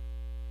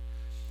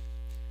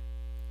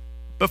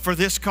 But for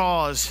this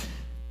cause,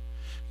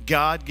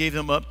 God gave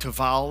them up to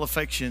vile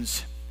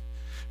affections.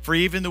 For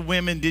even the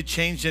women did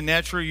change the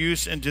natural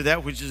use into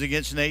that which is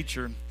against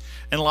nature.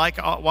 And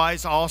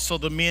likewise also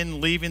the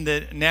men, leaving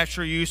the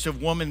natural use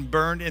of woman,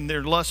 burned in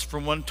their lust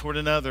from one toward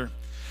another.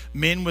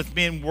 Men with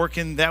men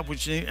working that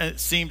which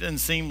seemed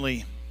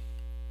unseemly,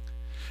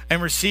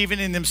 and receiving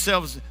in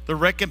themselves the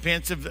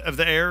recompense of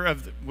the error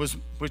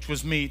which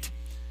was meet.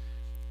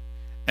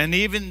 And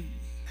even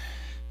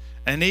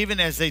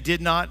as they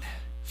did not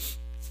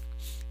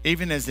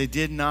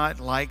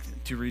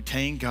like to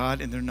retain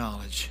God in their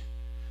knowledge,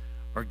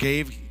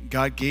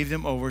 God gave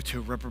them over to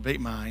a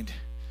reprobate mind,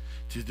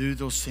 to do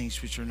those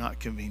things which are not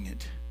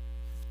convenient.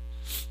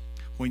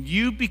 When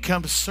you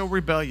become so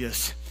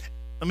rebellious,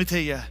 let me tell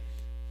you,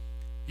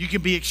 you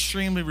can be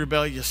extremely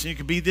rebellious. You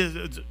can be this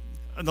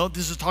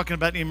is talking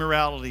about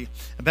immorality,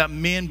 about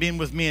men being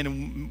with men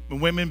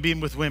and women being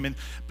with women.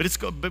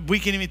 But we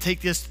can even take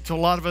this to a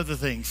lot of other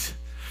things.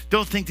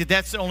 Don't think that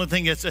that's the only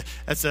thing that's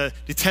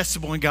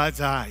detestable in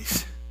God's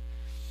eyes.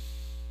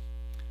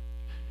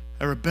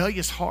 A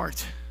rebellious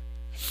heart.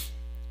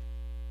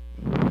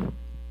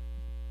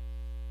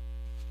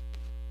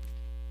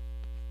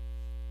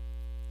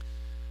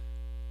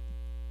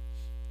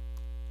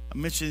 I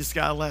mentioned this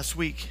guy last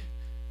week.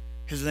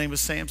 His name was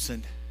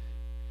Samson.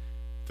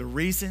 The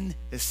reason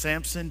that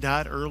Samson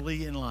died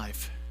early in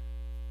life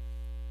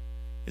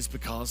is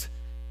because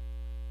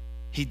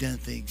he done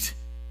things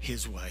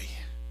his way.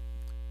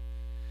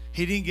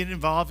 He didn't get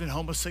involved in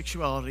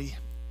homosexuality,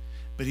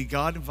 but he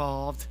got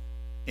involved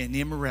in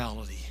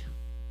immorality.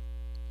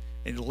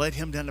 And it led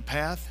him down a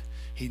path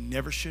he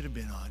never should have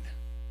been on.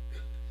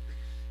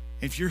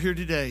 If you're here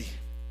today,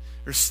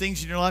 there's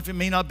things in your life, it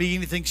may not be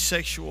anything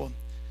sexual,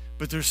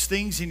 but there's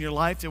things in your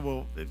life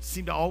that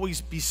seem to always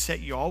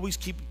beset you, always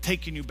keep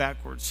taking you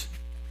backwards.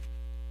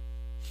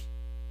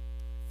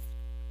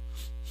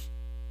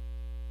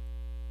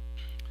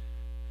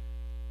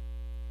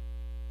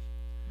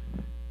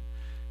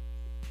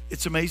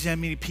 It's amazing how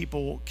many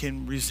people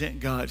can resent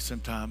God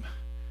sometimes.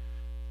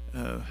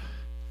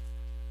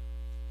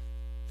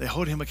 They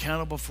hold him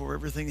accountable for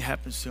everything that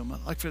happens to him.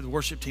 I'd like for the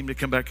worship team to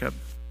come back up.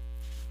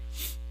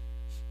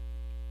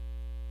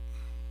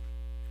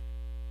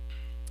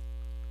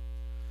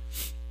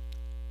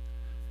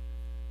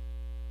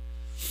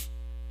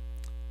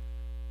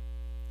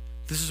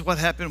 This is what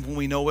happens when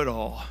we know it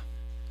all.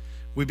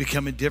 We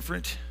become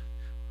indifferent,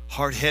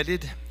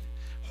 hard-headed.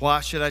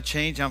 Why should I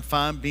change? I'm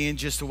fine being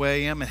just the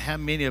way I am. And how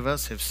many of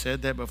us have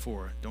said that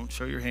before? Don't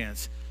show your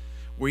hands.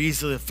 We're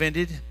easily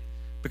offended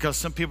because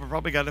some people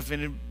probably got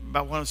offended by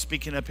what I'm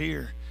speaking up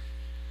here.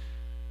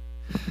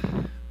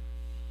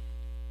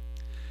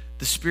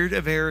 The spirit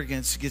of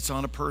arrogance gets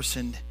on a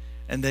person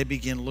and they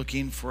begin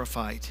looking for a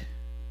fight.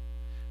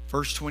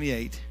 Verse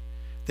 28.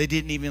 They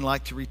didn't even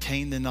like to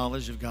retain the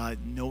knowledge of God.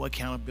 No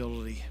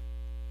accountability.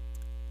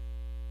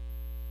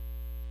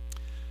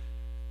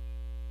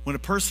 When a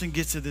person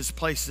gets to this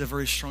place, it's a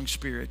very strong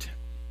spirit.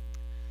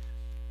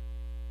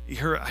 I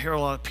hear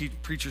a lot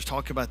of preachers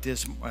talk about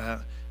this.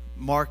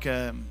 Mark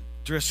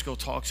Driscoll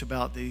talks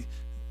about the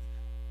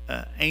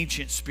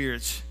ancient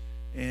spirits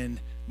in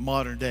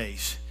modern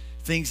days.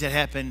 Things that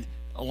happened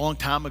a long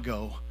time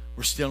ago,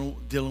 we're still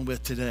dealing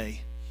with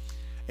today.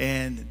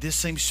 And this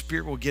same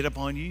spirit will get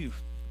upon you,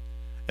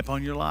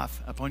 upon your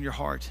life, upon your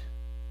heart,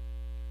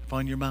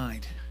 upon your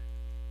mind.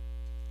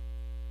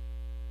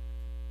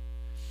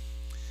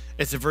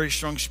 It's a very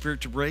strong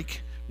spirit to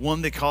break,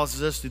 one that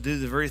causes us to do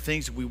the very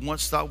things that we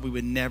once thought we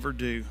would never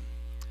do.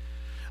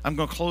 I'm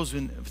going to close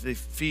with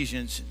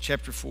Ephesians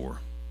chapter 4.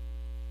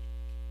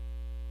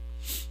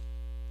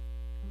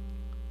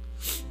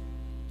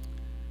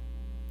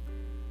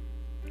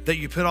 That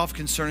you put off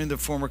concerning the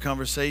former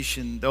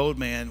conversation, the old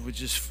man,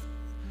 which is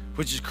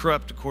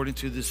corrupt according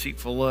to the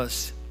deceitful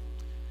lust,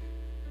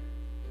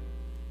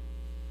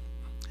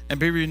 and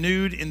be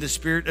renewed in the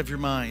spirit of your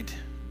mind,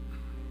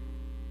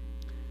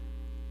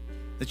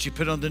 that you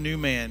put on the new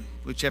man,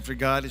 which after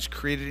God is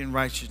created in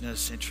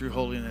righteousness and true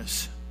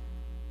holiness.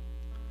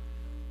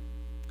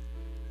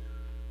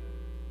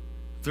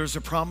 There is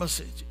a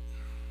promise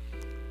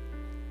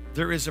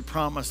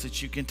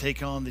that you can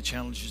take on the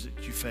challenges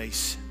that you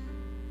face.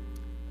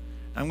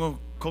 I'm going to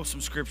quote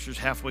some scriptures,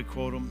 halfway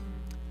quote them.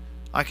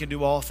 I can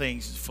do all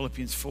things,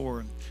 Philippians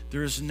 4.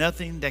 There is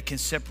nothing that can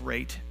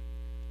separate.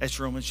 That's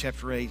Romans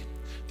chapter 8.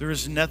 There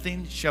is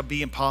nothing shall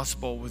be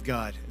impossible with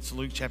God. It's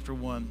Luke chapter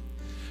 1.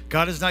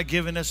 God has not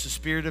given us a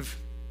spirit of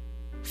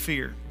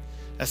fear.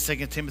 That's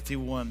 2 Timothy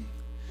 1.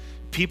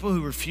 People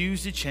who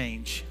refuse to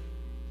change.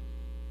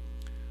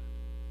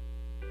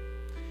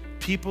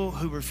 People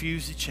who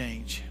refuse to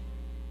change.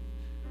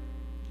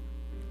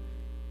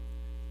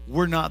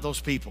 We're not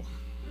those people.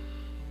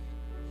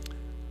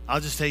 I'll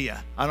just tell you,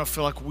 I don't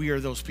feel like we are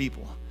those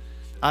people.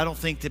 I don't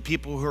think that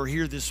people who are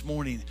here this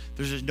morning,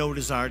 there's just no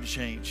desire to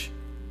change.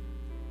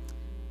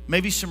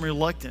 Maybe some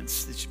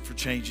reluctance for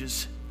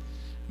changes.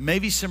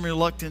 Maybe some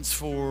reluctance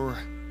for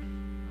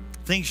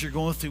things you're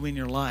going through in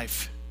your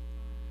life.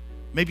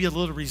 Maybe a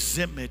little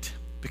resentment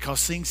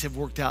because things have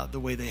worked out the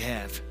way they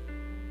have.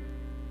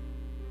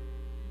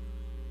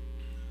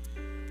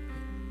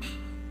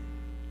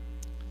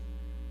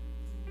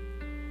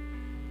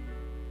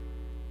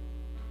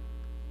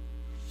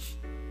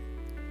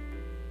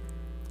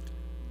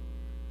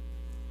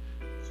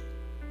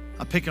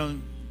 I pick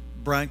on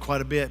Brian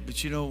quite a bit,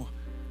 but you know,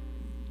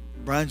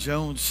 Brian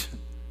Jones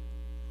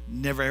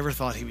never ever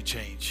thought he would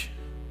change.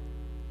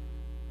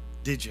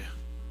 Did you?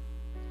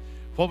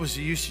 What was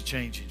the use of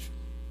changing?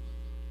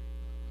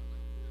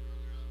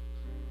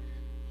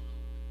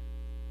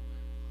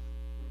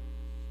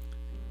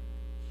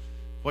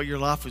 What your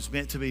life was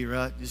meant to be,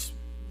 right? Just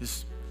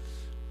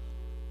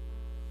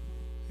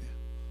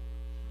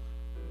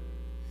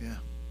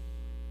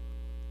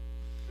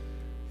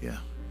yeah.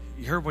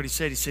 You heard what he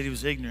said. He said he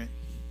was ignorant.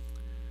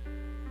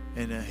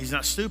 And he's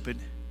not stupid,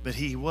 but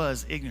he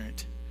was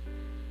ignorant.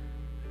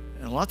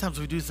 And a lot of times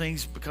we do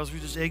things because we're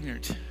just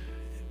ignorant.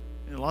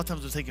 And a lot of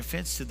times we take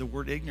offense to the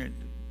word ignorant.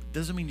 It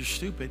doesn't mean you're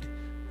stupid.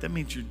 That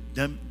means you're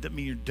dumb. That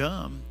means you're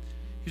dumb.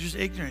 You're just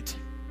ignorant.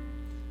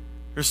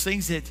 There's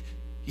things that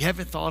you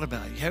haven't thought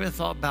about. You haven't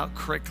thought about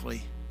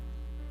correctly.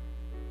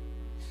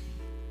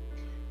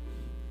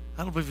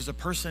 I don't believe there's a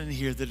person in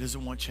here that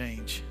doesn't want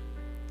change.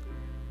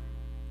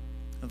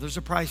 Now, there's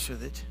a price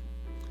with it.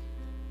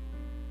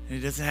 And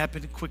it doesn't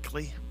happen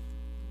quickly.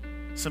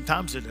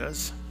 Sometimes it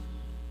does.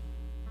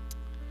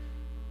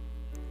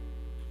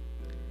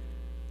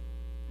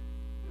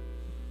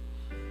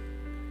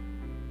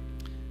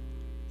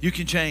 You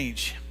can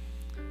change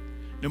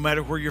no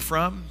matter where you're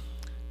from,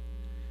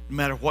 no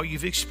matter what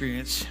you've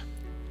experienced,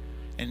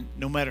 and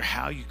no matter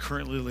how you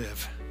currently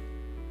live.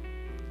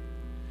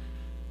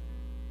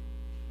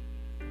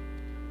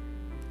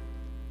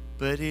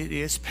 But it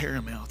is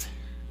paramount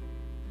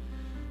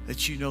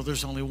that you know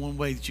there's only one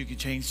way that you can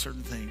change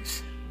certain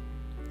things,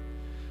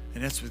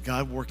 and that's with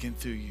God working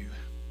through you.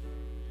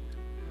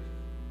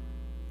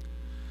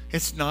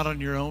 It's not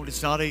on your own.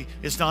 It's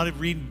not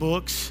reading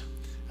books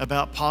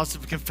about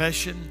positive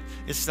confession.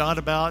 It's not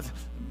about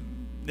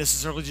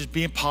necessarily just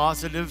being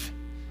positive.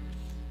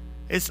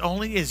 It's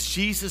only as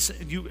Jesus,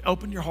 and you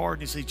open your heart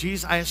and you say,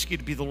 Jesus, I ask you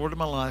to be the Lord of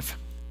my life.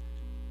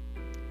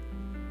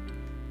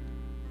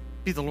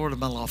 Be the Lord of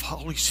my life.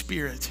 Holy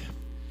Spirit,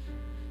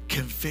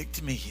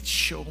 convict me and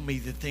show me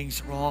the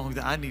things wrong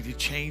that I need to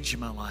change in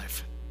my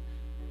life.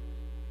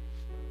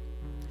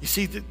 You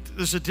see,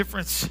 there's a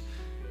difference.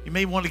 You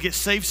may want to get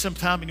saved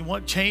sometime and you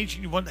want change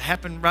and you want it to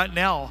happen right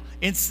now,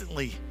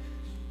 instantly.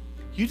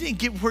 You didn't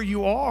get where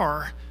you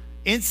are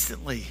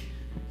instantly.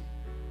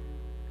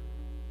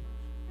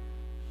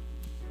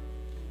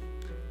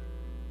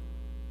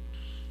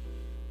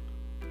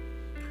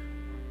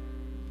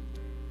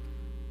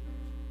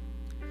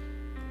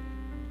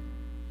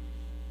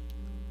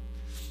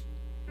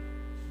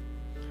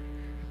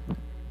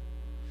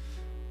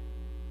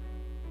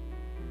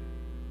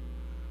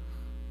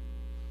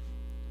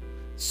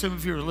 Some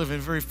of you are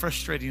living very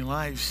frustrating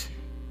lives.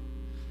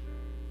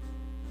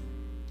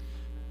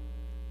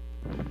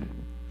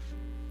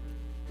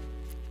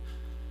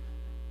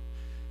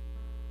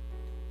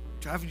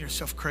 Driving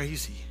yourself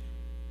crazy.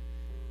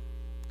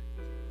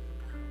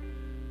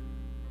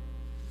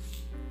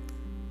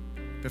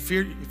 But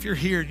if you're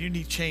here and you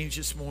need change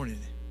this morning,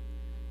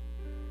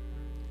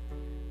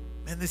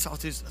 man, that's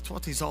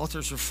what these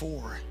altars are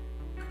for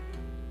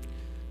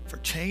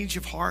change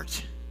of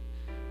heart.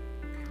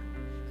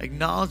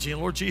 Acknowledging,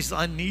 Lord Jesus,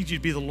 I need you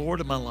to be the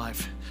Lord of my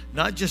life.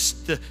 Not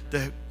just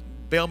to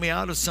bail me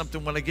out of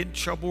something when I get in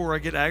trouble or I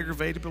get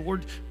aggravated, but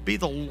Lord, be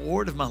the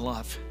Lord of my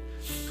life.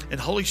 And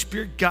Holy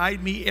Spirit,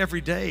 guide me every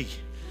day.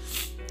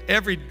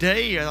 Every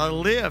day I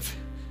live,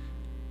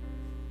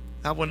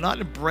 I will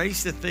not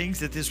embrace the things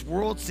that this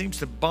world seems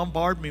to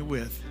bombard me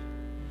with.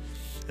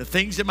 The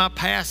things that my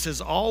past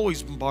has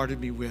always bombarded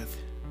me with.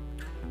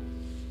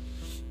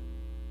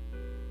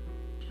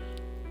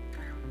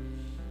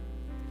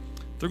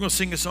 They're going to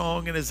sing a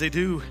song, and as they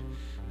do,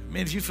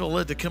 man, if you feel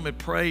led to come and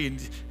pray and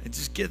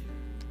just get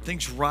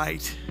things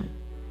right,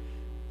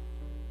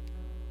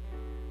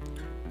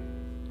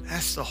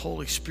 ask the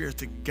Holy Spirit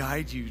to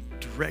guide you,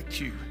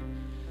 direct you.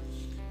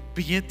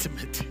 Be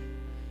intimate.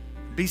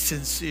 Be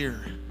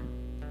sincere.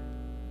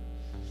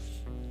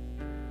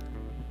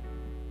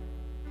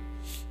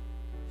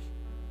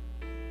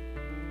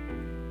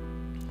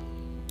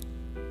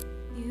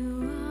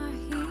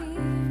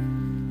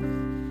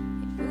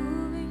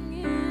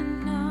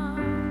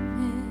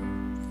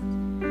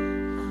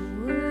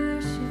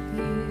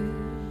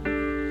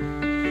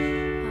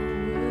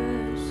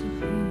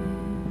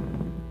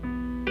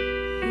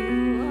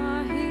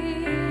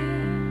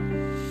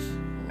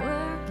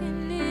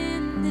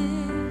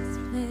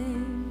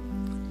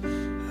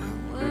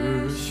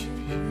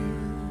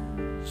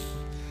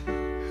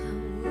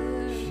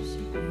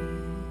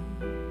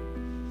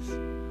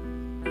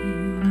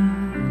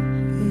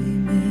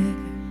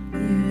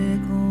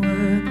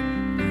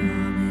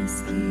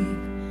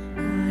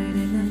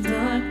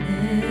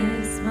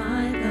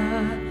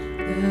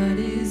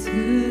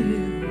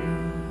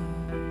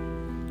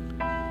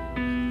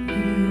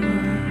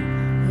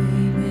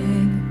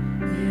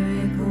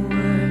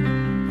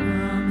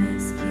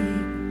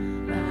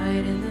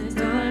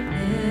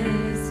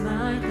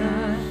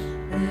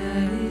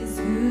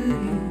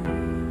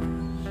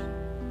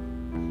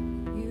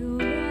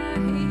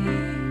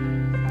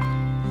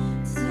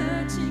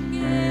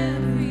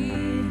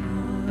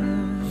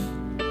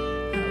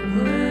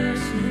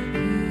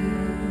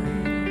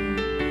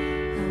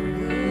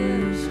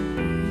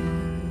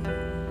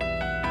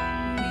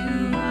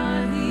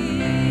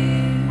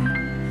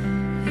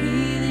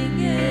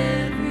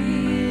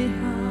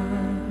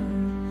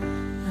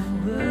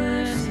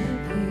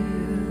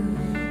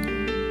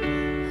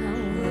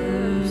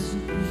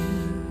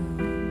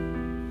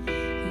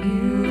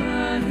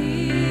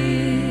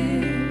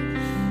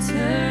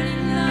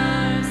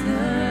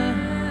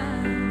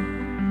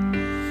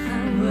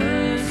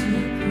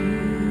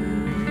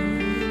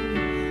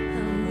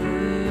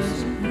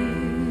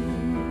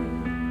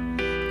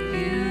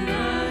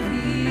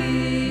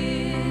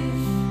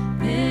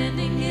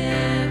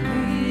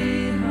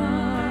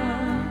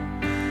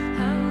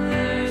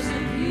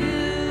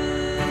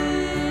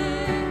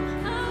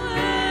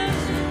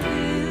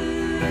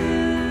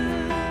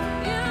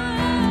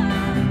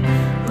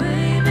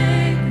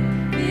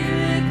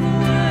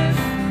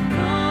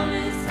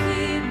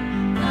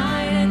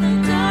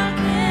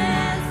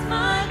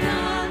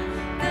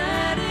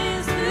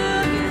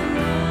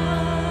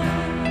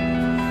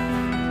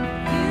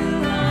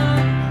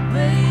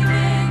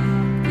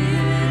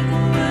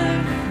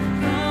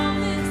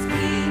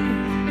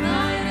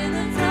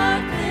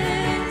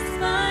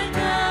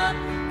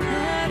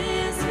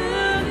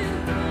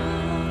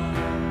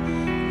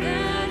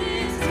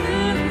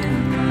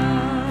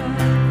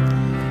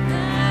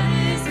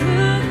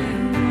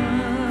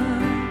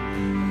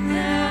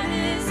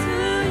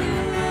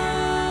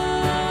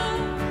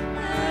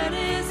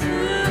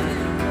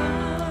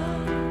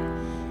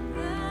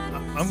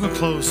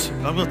 close.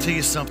 I'm going to tell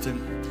you something.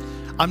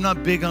 I'm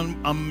not big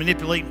on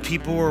manipulating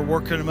people or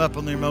working them up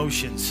on their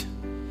emotions.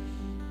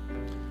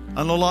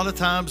 I know a lot of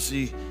times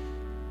the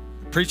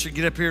preacher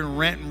get up here and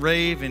rant and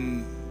rave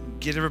and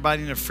get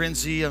everybody in a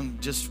frenzy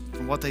just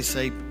from what they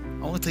say.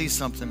 I want to tell you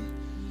something.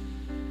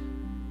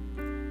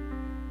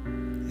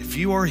 If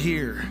you are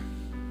here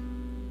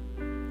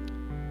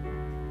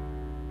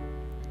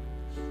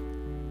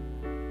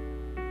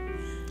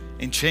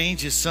and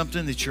change is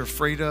something that you're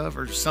afraid of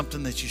or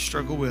something that you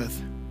struggle with,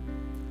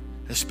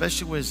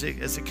 especially as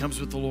it comes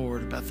with the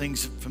Lord, about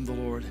things from the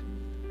Lord,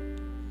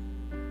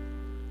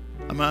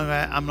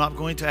 I'm not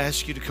going to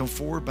ask you to come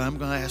forward, but I'm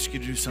going to ask you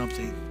to do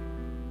something.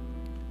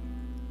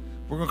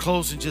 We're going to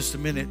close in just a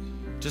minute,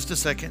 just a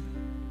second.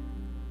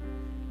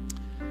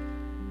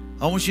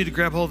 I want you to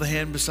grab hold of the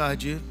hand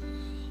beside you,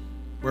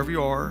 wherever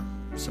you are,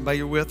 somebody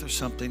you're with or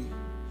something,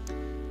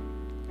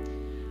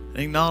 and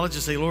acknowledge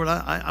and say, Lord,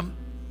 I'm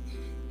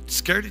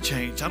scared of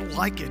change. I don't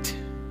like it.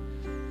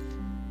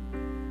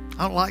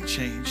 I don't like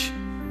change.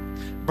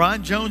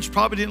 Brian Jones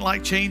probably didn't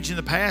like change in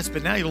the past,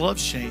 but now he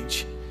loves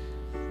change.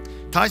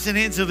 Tyson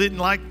Hensel didn't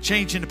like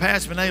change in the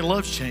past, but now he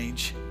loves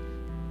change.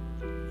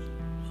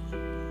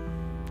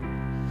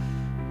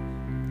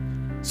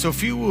 So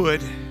if you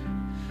would,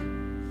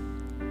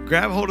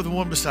 grab hold of the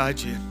one beside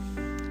you.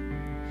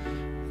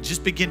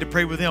 Just begin to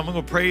pray with them. I'm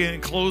going to pray in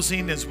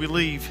closing as we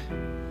leave.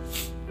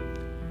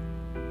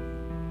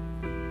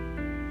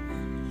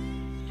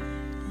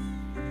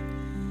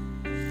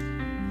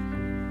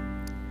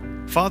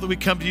 Father, we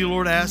come to you,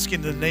 Lord, asking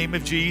in the name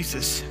of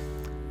Jesus.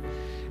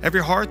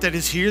 Every heart that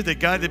is here, that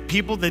God, that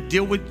people that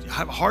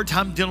have a hard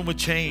time dealing with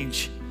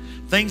change,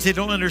 things they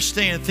don't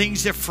understand,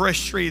 things that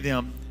frustrate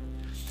them,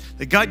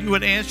 that God, you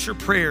would answer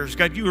prayers.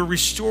 God, you would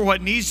restore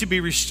what needs to be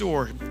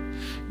restored.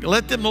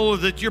 Let them know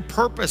that your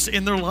purpose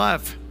in their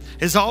life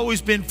has always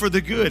been for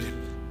the good.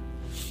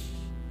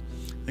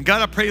 And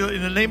God, I pray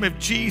in the name of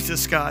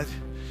Jesus, God,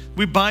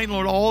 we bind,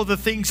 Lord, all the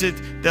things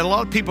that a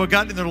lot of people have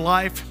got in their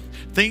life,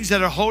 things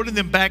that are holding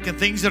them back and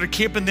things that are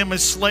keeping them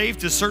enslaved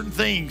to certain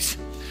things.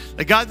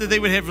 That God, that they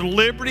would have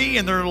liberty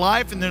in their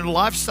life and their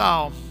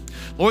lifestyle.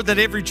 Lord, that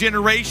every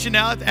generation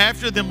out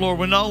after them, Lord,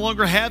 will no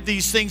longer have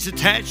these things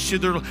attached to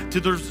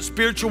their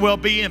spiritual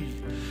well-being.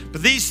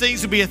 But these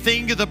things will be a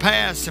thing of the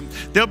past. And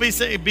they'll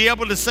be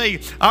able to say,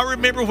 I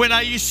remember when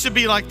I used to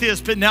be like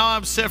this, but now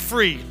I'm set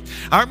free.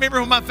 I remember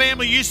when my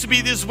family used to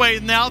be this way,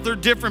 and now they're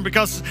different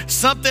because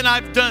something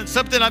I've done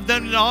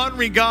in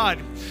honoring God.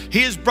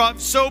 He has brought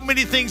so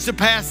many things to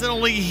pass that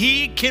only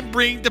He can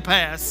bring to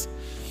pass.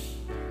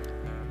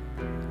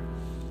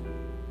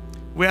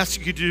 We ask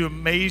you to do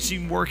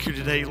amazing work here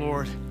today,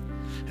 Lord,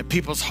 in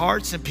people's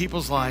hearts and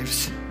people's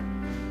lives.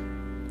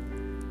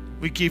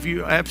 We give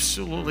you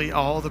absolutely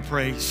all the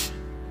praise.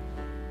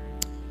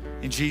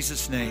 In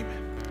Jesus' name,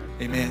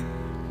 amen.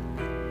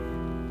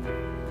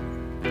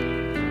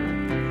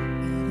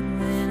 Even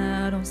when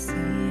I don't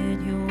see